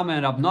Tanakame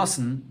and Rab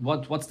Nosson,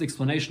 what's the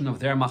explanation of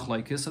their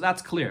machlokes? So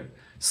that's clear.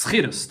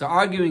 Schirus, they're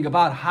arguing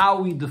about how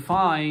we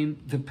define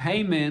the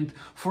payment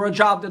for a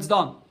job that's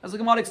done. As the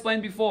Gemara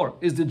explained before,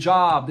 is the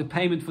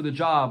payment for the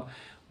job,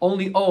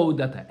 only owed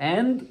at the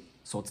end,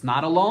 so it's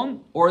not a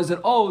loan, or is it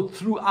owed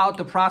throughout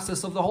the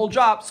process of the whole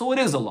job, so it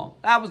is a loan?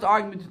 That was the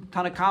argument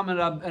between Tanakam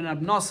and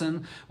Rab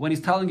Nosson when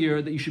he's telling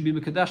you that you should be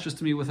mekadeshes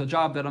to me with a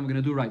job that I'm going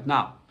to do right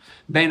now.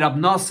 Bein Rab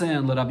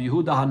Nosson le Rabbi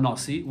Yehuda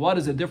HaNasi. What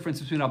is the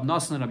difference between Rab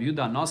Nosson and Rabbi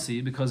Yehuda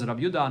HaNasi? Because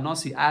Rabbi Yehuda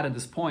HaNasi added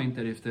this point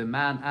that if the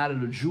man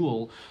added a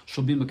jewel,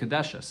 she'll be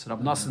mekadeshes.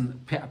 Rab Nosson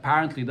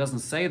apparently doesn't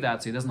say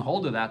that, so he doesn't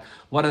hold to that.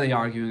 What are they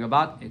arguing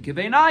about?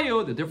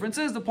 The difference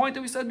is the point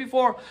that we said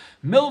before.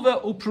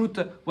 Milva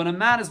upruta. When a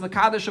man is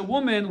mekadesh a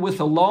woman with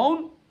a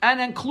loan,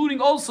 and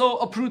including also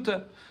a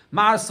pruta.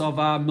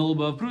 Marsava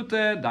milva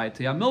prute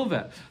daitea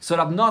milve. So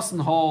Rab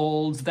Nosson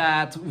holds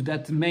that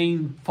the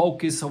main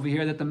focus over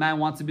here that the man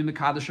wants to be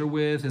mekadesher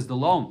with is the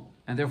loan,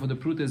 and therefore the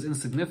pruta is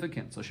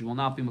insignificant, so she will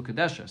not be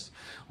mekadeshes.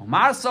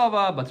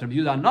 Marsava, but Rabbi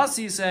Yehuda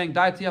Nasi is saying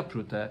daitea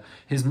prute.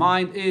 His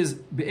mind is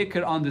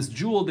beikar on this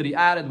jewel that he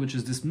added, which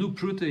is this new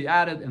pruta he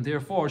added, and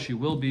therefore she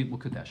will be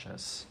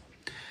mekadeshes.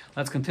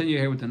 Let's continue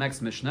here with the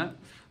next Mishnah.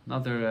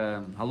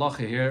 Another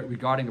halacha here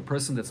regarding a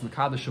person that's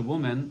mekadesh a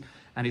woman,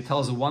 and he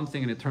tells her one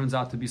thing and it turns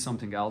out to be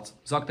something else.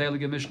 Tells her, I'm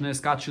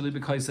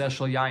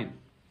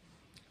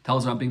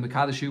being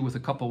mekadesh you with a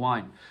cup of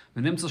wine.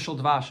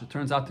 It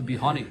turns out to be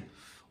honey,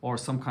 or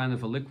some kind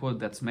of a liquid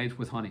that's made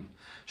with honey.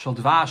 Or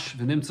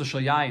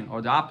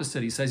the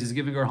opposite, he says he's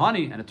giving her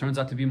honey and it turns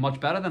out to be much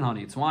better than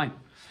honey, it's wine.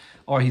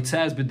 Or he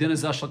says, I'm being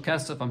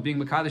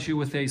mekadesh you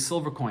with a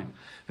silver coin.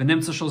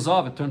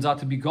 It turns out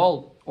to be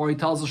gold. Or he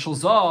tells her,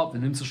 it's gold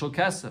and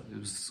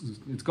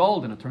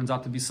it turns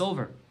out to be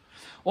silver.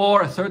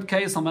 Or a third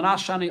case,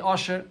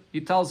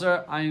 he tells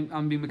her,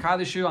 I'm being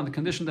mekadesh you on the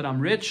condition that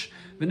I'm rich.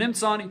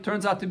 V'nimtzani,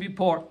 turns out to be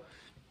poor.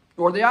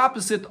 Or the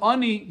opposite,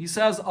 ani, he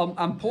says,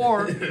 I'm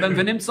poor,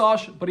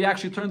 but he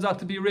actually turns out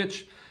to be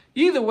rich.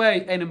 Either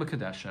way, ain't a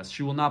mekadeshes.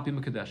 She will not be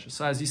mekadeshes.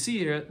 So as you see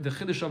here, the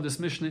chiddush of this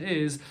Mishnah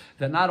is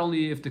that not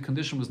only if the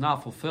condition was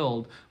not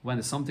fulfilled, when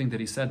it's something that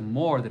he said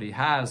more that he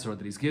has or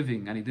that he's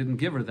giving, and he didn't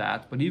give her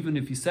that, but even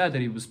if he said that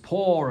he was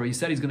poor or he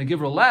said he's going to give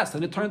her less,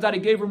 and it turns out he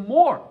gave her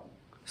more.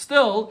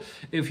 Still,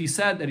 if he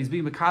said that he's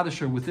being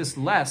mekadesher with this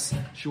less,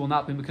 she will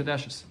not be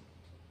mekadeshes.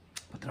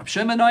 But Rab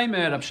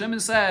Shimon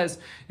says,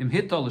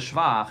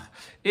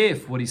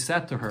 if what he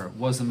said to her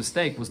was a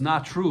mistake, was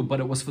not true, but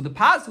it was for the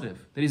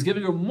positive, that he's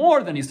giving her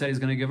more than he said he's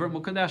going to give her,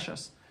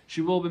 mukadeshes.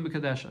 She will be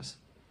mukadeshes.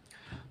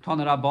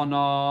 Tana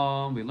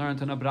Rabbanon, we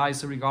learned in a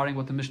Braisa regarding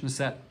what the Mishnah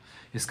said.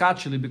 He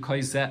tells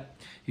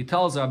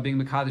her, I'm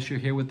being mekadesher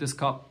here with this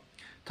cup.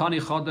 Tani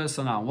Chodes,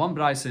 so now one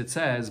Braisa it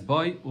says,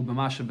 Boy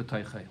ubemashe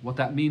b'toichei. What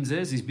that means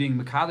is he's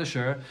being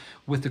mekadesher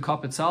with the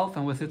cup itself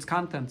and with its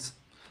contents.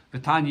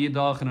 V'tanya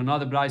yidach, in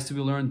another Braisa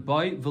we learned,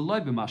 Boy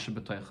v'loy b'mashe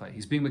b'toichei.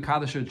 He's being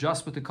mekadesher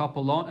just with the cup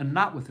alone and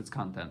not with its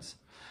contents.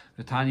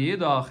 V'tanya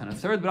yidach, in a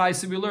third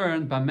Braisa we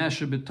learned,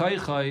 B'meshe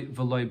b'toichei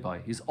v'loy boy.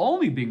 He's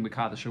only being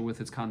mekadesher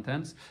with its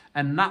contents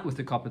and not with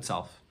the cup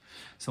itself.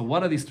 So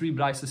what are these three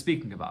Braisa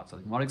speaking about? So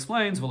the Gemara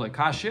explains, v'loy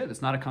kashya,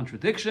 it's not a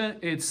contradiction,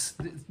 it's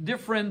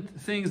different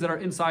things that are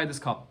inside this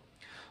cup.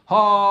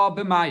 Ha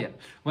b'maya,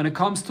 when it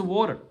comes to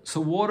water.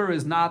 So water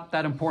is not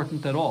that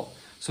important at all.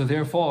 So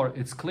therefore,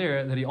 it's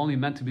clear that he only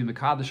meant to be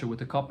mekadesher with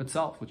the cup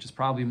itself, which is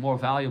probably more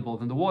valuable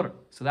than the water.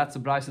 So that's the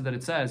Braisa that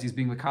it says he's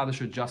being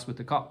mekadesher just with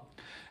the cup.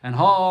 And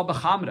ha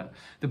b'chamra.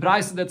 The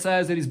brayso that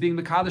says that he's being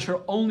mekadesh her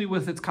only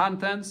with its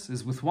contents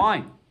is with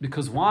wine.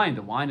 Because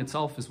the wine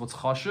itself is what's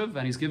chashuv,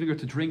 and he's giving her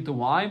to drink the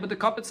wine, but the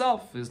cup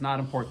itself is not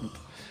important.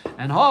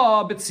 And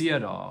ha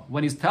b'tzira,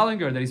 when he's telling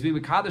her that he's being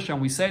mekadesh, and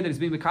we say that he's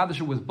being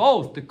mekadesh with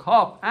both the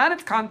cup and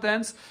its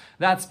contents,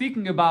 that's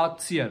speaking about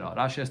tzira.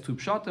 Rashi has two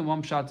pshat, and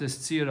one pshat is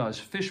tzira is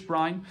fish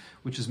brine,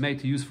 which is made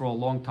to use for a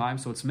long time,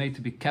 so it's made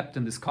to be kept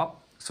in this cup.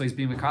 So he's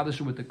being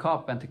mekadesh with the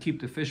cup and to keep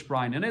the fish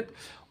brine in it.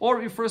 Or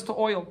it refers to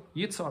oil,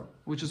 yitzar,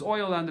 which is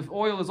oil, and if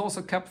oil is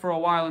also kept for a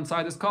while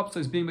inside this cup, so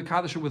he's being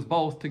mekadesh with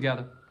both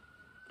together.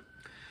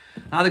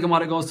 Now the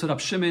Gemara goes to Rab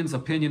Shimon's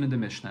opinion in the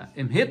Mishnah.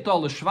 Rab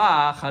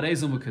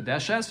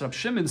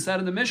Shimon said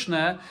in the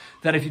Mishnah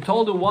that if he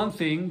told her one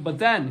thing, but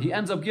then he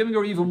ends up giving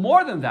her even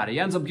more than that, he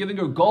ends up giving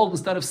her gold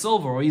instead of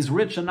silver, or he's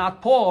rich and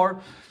not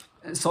poor,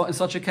 so in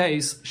such a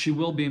case, she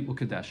will be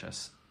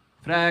Mukadeshes.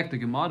 The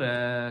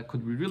Gemara,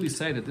 could we really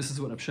say that this is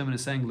what Rab Shimon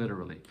is saying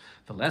literally?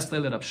 The last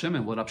let Rab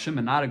Shimon, will Rab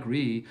Shimon not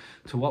agree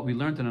to what we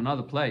learned in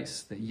another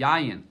place, that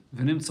yayin,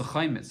 v'nim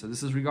tzachaymitz, so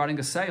this is regarding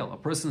a sale, a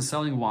person is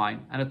selling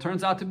wine, and it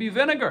turns out to be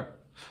vinegar.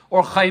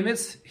 Or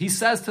chaymitz, he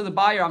says to the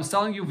buyer, I'm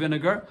selling you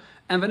vinegar,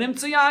 and v'nim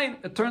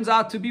tzayayin, it turns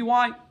out to be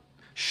wine.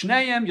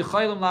 Shneim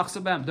yechaylim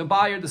lachsabem. The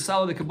buyer, the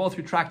seller, they can both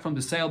retract from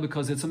the sale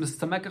because it's a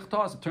mistamekach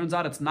tos. It turns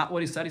out it's not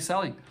what he said he's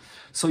selling.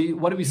 So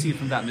what do we see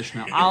from that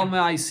Mishnah? Alma,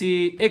 I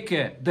see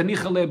ikke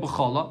denichale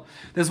b'chola.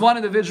 There's one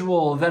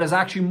individual that is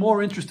actually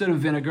more interested in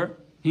vinegar.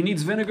 He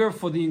needs vinegar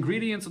for the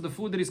ingredients of the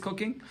food that he's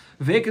cooking.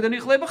 Veike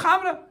denichale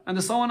b'chamra. And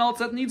there's someone else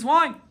that needs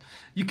wine.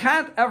 You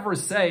can't ever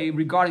say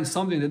regarding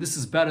something that this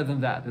is better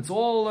than that. It's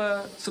all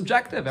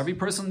subjective. Every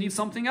person needs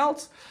something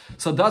else.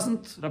 So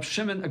doesn't Rab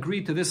Shimon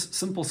agree to this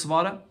simple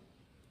svara?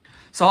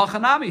 So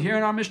Hachanami here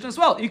in our Mishnah as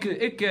well. One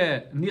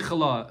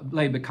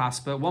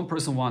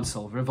person wants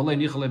silver,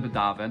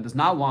 and does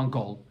not want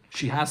gold.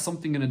 She has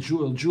something in a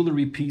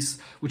jewelry piece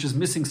which is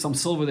missing some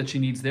silver that she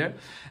needs there,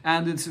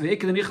 and it's sorry,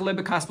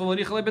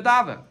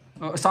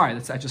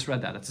 I just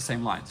read that. It's the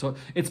same line. So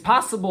it's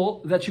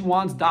possible that she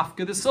wants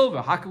dafka the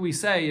silver. How can we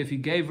say if he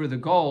gave her the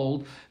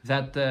gold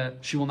that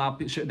she will not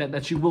be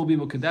that she will be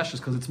mukadeshes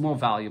because it's more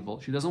valuable?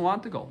 She doesn't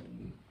want the gold.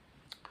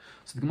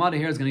 So the Gemara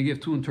here is going to give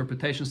two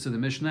interpretations to the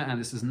Mishnah, and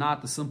this is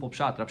not the simple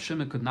pshat. Rab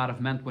Shimon could not have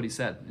meant what he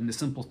said in the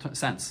simple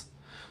sense.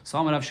 So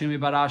Amar Rav Shimi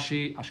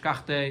Barashi,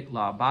 Ashkachte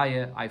la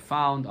Abaye, I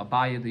found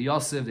Abaye the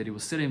Yosef that he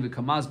was sitting with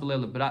Kamaz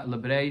B'le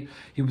Lebrei.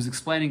 He was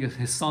explaining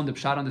his son the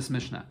pshat on this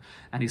Mishnah,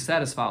 and he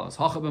said as follows: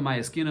 Hachabe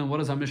Mayaskina. What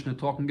is our Mishnah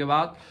talking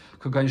about?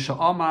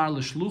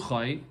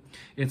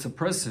 It's a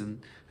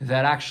person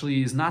that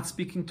actually is not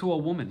speaking to a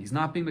woman. He's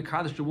not being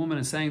mekadesh to a woman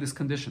and saying this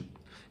condition.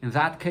 In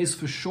that case,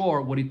 for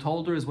sure, what he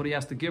told her is what he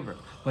has to give her.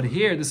 But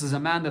here, this is a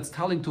man that's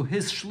telling to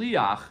his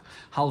shliach,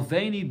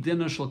 Halveini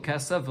dinner shel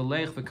kesef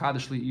v'leich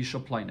v'kadesh li isha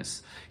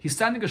plainis. He's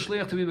sending a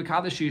shliach to be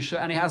mekadesh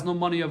isha, and he has no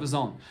money of his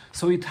own.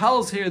 So he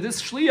tells here,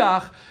 this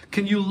shliach,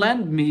 can you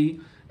lend me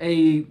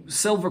a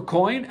silver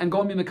coin and go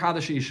and be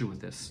mekadesh isha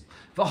with this?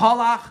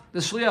 V'halach, the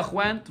shliach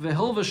went,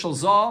 v'hilva shel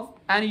zav,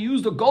 and he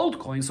used a gold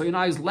coin. So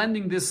he's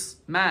lending this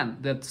man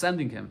that's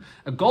sending him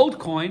a gold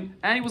coin,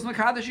 and he was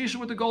mekadesh isha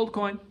with the gold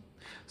coin.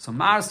 So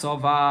Mar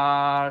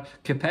Sovar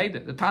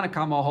Kepede, the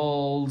Tanakama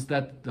holds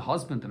that the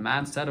husband, the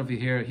man said over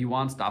here, he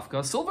wants dafka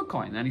a silver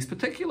coin, and he's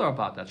particular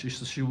about that.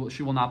 She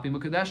will not be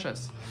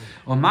mukadeshes.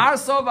 Or Mar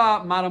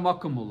Sovar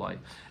Maramakumulai.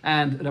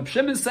 And Rab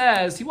Shimon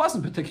says he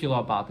wasn't particular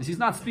about this. He's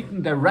not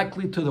speaking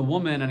directly to the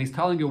woman, and he's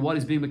telling her what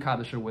he's being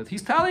mekadesh with.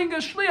 He's telling a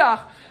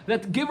shliach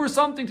that give her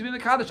something to be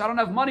mekadesh. I don't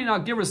have money now,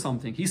 give her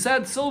something. He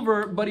said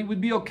silver, but he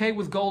would be okay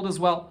with gold as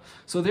well.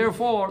 So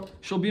therefore,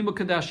 she'll be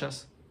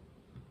mukadeshes.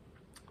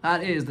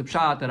 That is the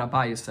pshat that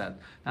Abaye said.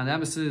 Now the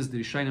emphasis,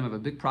 the Rishonim have a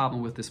big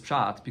problem with this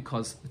pshat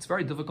because it's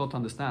very difficult to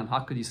understand.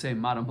 How could you say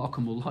Maram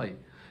Akumulai?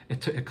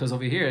 Because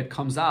over here it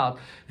comes out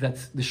that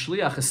the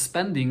shliach is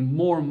spending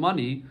more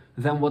money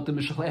than what the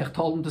mishleach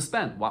told him to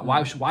spend.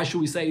 Why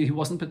should we say he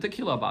wasn't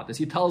particular about this?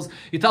 He tells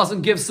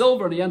him give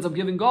silver and he ends up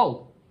giving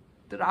gold.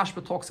 The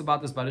Rashba talks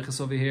about this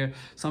barichas over here.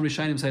 Some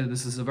Rishonim say that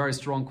this is a very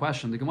strong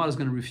question. The Gemara is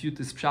going to refute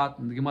this pshat,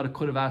 and the Gemara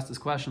could have asked this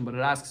question, but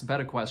it asks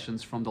better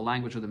questions from the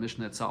language of the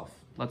Mishnah itself.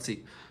 Let's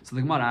see. So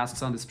the Gemara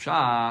asks on this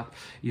pshat,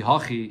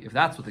 Yihachi, if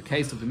that's what the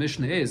case of the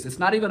Mishnah is, it's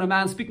not even a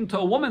man speaking to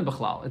a woman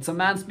b'chlal. It's a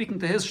man speaking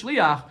to his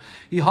shliach.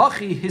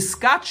 Yihachi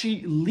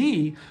hiskachi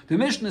li. The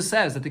Mishnah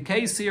says that the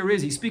case here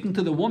is he's speaking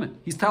to the woman.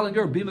 He's telling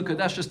her, be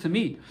mekadeshes to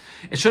me.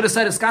 It should have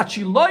said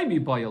hiskachi loy mi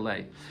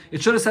bayalei.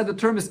 It should have said the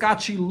term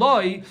hiskachi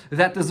loy,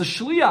 that there's a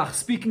shliach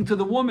speaking to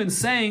the woman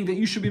saying that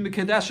you should be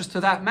mekadeshes to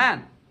that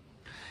man.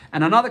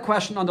 And another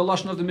question on the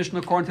lashon of the Mishnah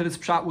according to this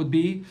pshat would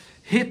be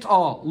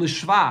hit'ah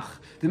lishvach.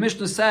 The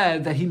Mishnah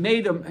said that he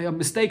made a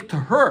mistake to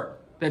her,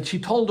 that she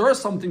told her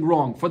something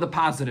wrong for the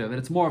positive, and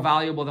it's more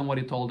valuable than what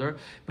he told her,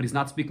 but he's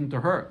not speaking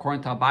to her.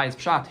 According to Abaye's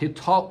pshat,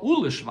 hit'ah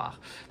ulishvach.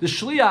 The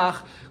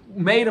shliach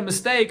made a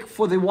mistake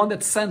for the one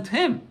that sent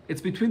him.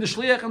 It's between the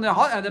shliach and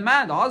the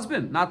man, the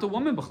husband, not the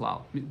woman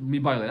b'chlal.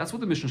 That's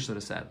what the Mishnah should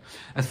have said.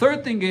 A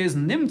third thing is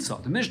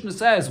nimtza. The Mishnah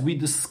says we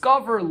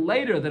discover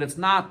later that it's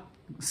not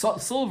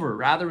silver,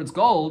 rather it's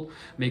gold.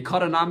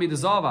 Meikaranami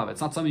dezav.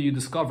 It's not something you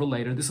discover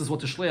later. This is what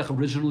the shliach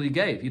originally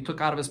gave. He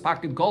took out of his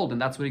pocket gold,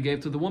 and that's what he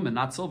gave to the woman,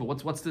 not silver.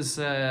 What's this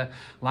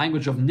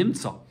language of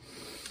nimtza?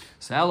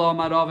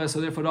 So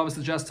therefore Rava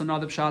suggests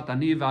another pshat,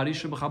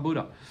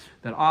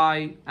 that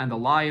I and the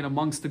lion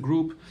amongst the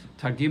group,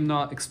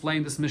 Targimna,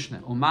 explained this Mishnah.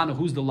 Umana,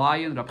 who's the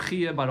lion? Rab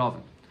Chia bar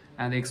Ravin.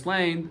 And they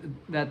explained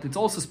that it's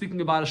also speaking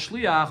about a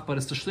shliach, but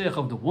it's the shliach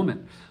of the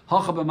woman.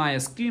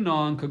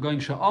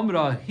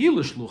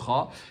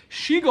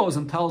 She goes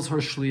and tells her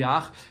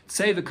shliach,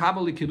 say the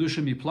kabali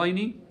Kidushin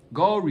miploini,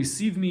 go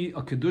receive me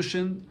a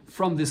Kidushin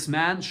from this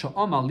man,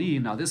 Sha'am Ali.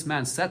 Now this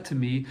man said to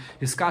me,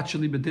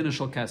 Hiskachali bedinner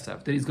shel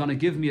kesef, that he's going to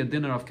give me a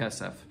dinner of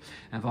kesef.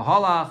 And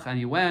v'halach, and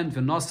he went,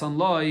 v'nosan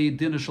loi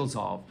dinner shel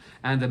zav.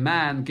 And the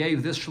man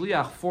gave this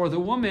shliach for the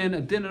woman a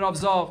dinner of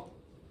zav.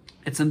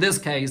 It's in this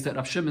case that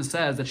Rav Shimon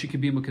says that she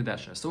could be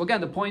Mukadesha. So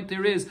again, the point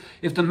there is,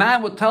 if the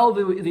man would tell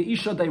the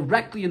Isha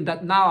directly in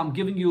that now I'm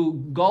giving you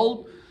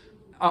gold,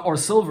 or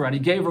silver, and he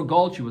gave her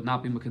gold, she would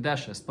not be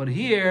Mekadeshes. But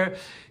here,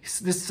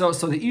 so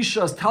the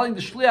Isha is telling the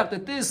Shliach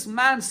that this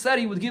man said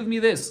he would give me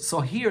this.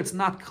 So here it's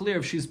not clear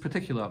if she's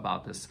particular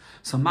about this.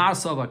 So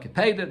Marsava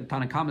Kepeda,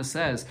 Tanakama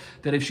says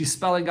that if she's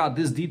spelling out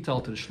this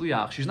detail to the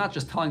Shliach, she's not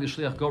just telling the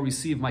Shliach, go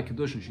receive my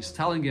Kedushin. She's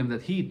telling him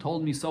that he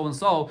told me so and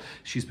so.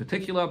 She's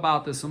particular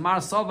about this. So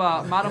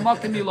Marsava,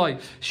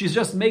 Maramakimiloi, she's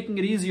just making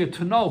it easier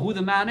to know who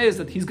the man is,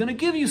 that he's going to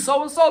give you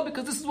so and so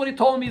because this is what he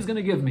told me he's going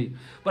to give me.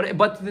 But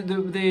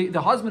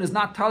the husband is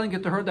not telling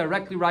it to her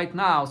directly right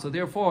now, so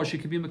therefore she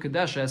could be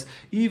Mekadeshes,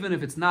 even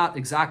if it's not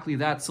exactly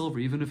that silver,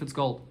 even if it's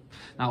gold.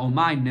 Now,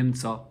 Omai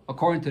Nimtza,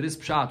 according to this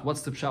pshat,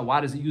 what's the pshat?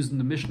 Why does it use in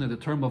the Mishnah the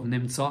term of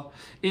Nimtza?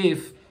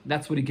 If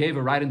that's what he gave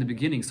her right in the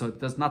beginning, so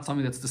that's not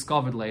something that's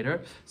discovered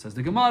later. Says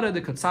the Gemara,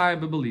 the Katsar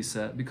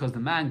Bebelisa, because the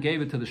man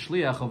gave it to the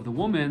shliach of the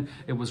woman,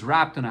 it was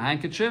wrapped in a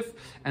handkerchief,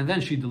 and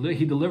then he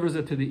delivers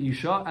it to the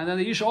Isha, and then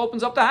the Isha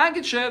opens up the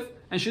handkerchief,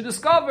 and she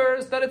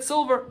discovers that it's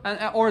silver,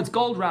 or it's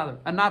gold rather,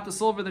 and not the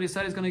silver that he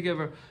said he's going to give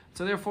her.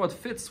 So therefore it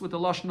fits with the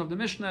lashon of the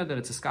Mishnah, that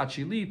it's a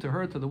skachi li to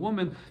her, to the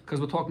woman, because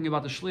we're talking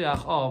about the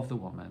shliach of the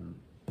woman.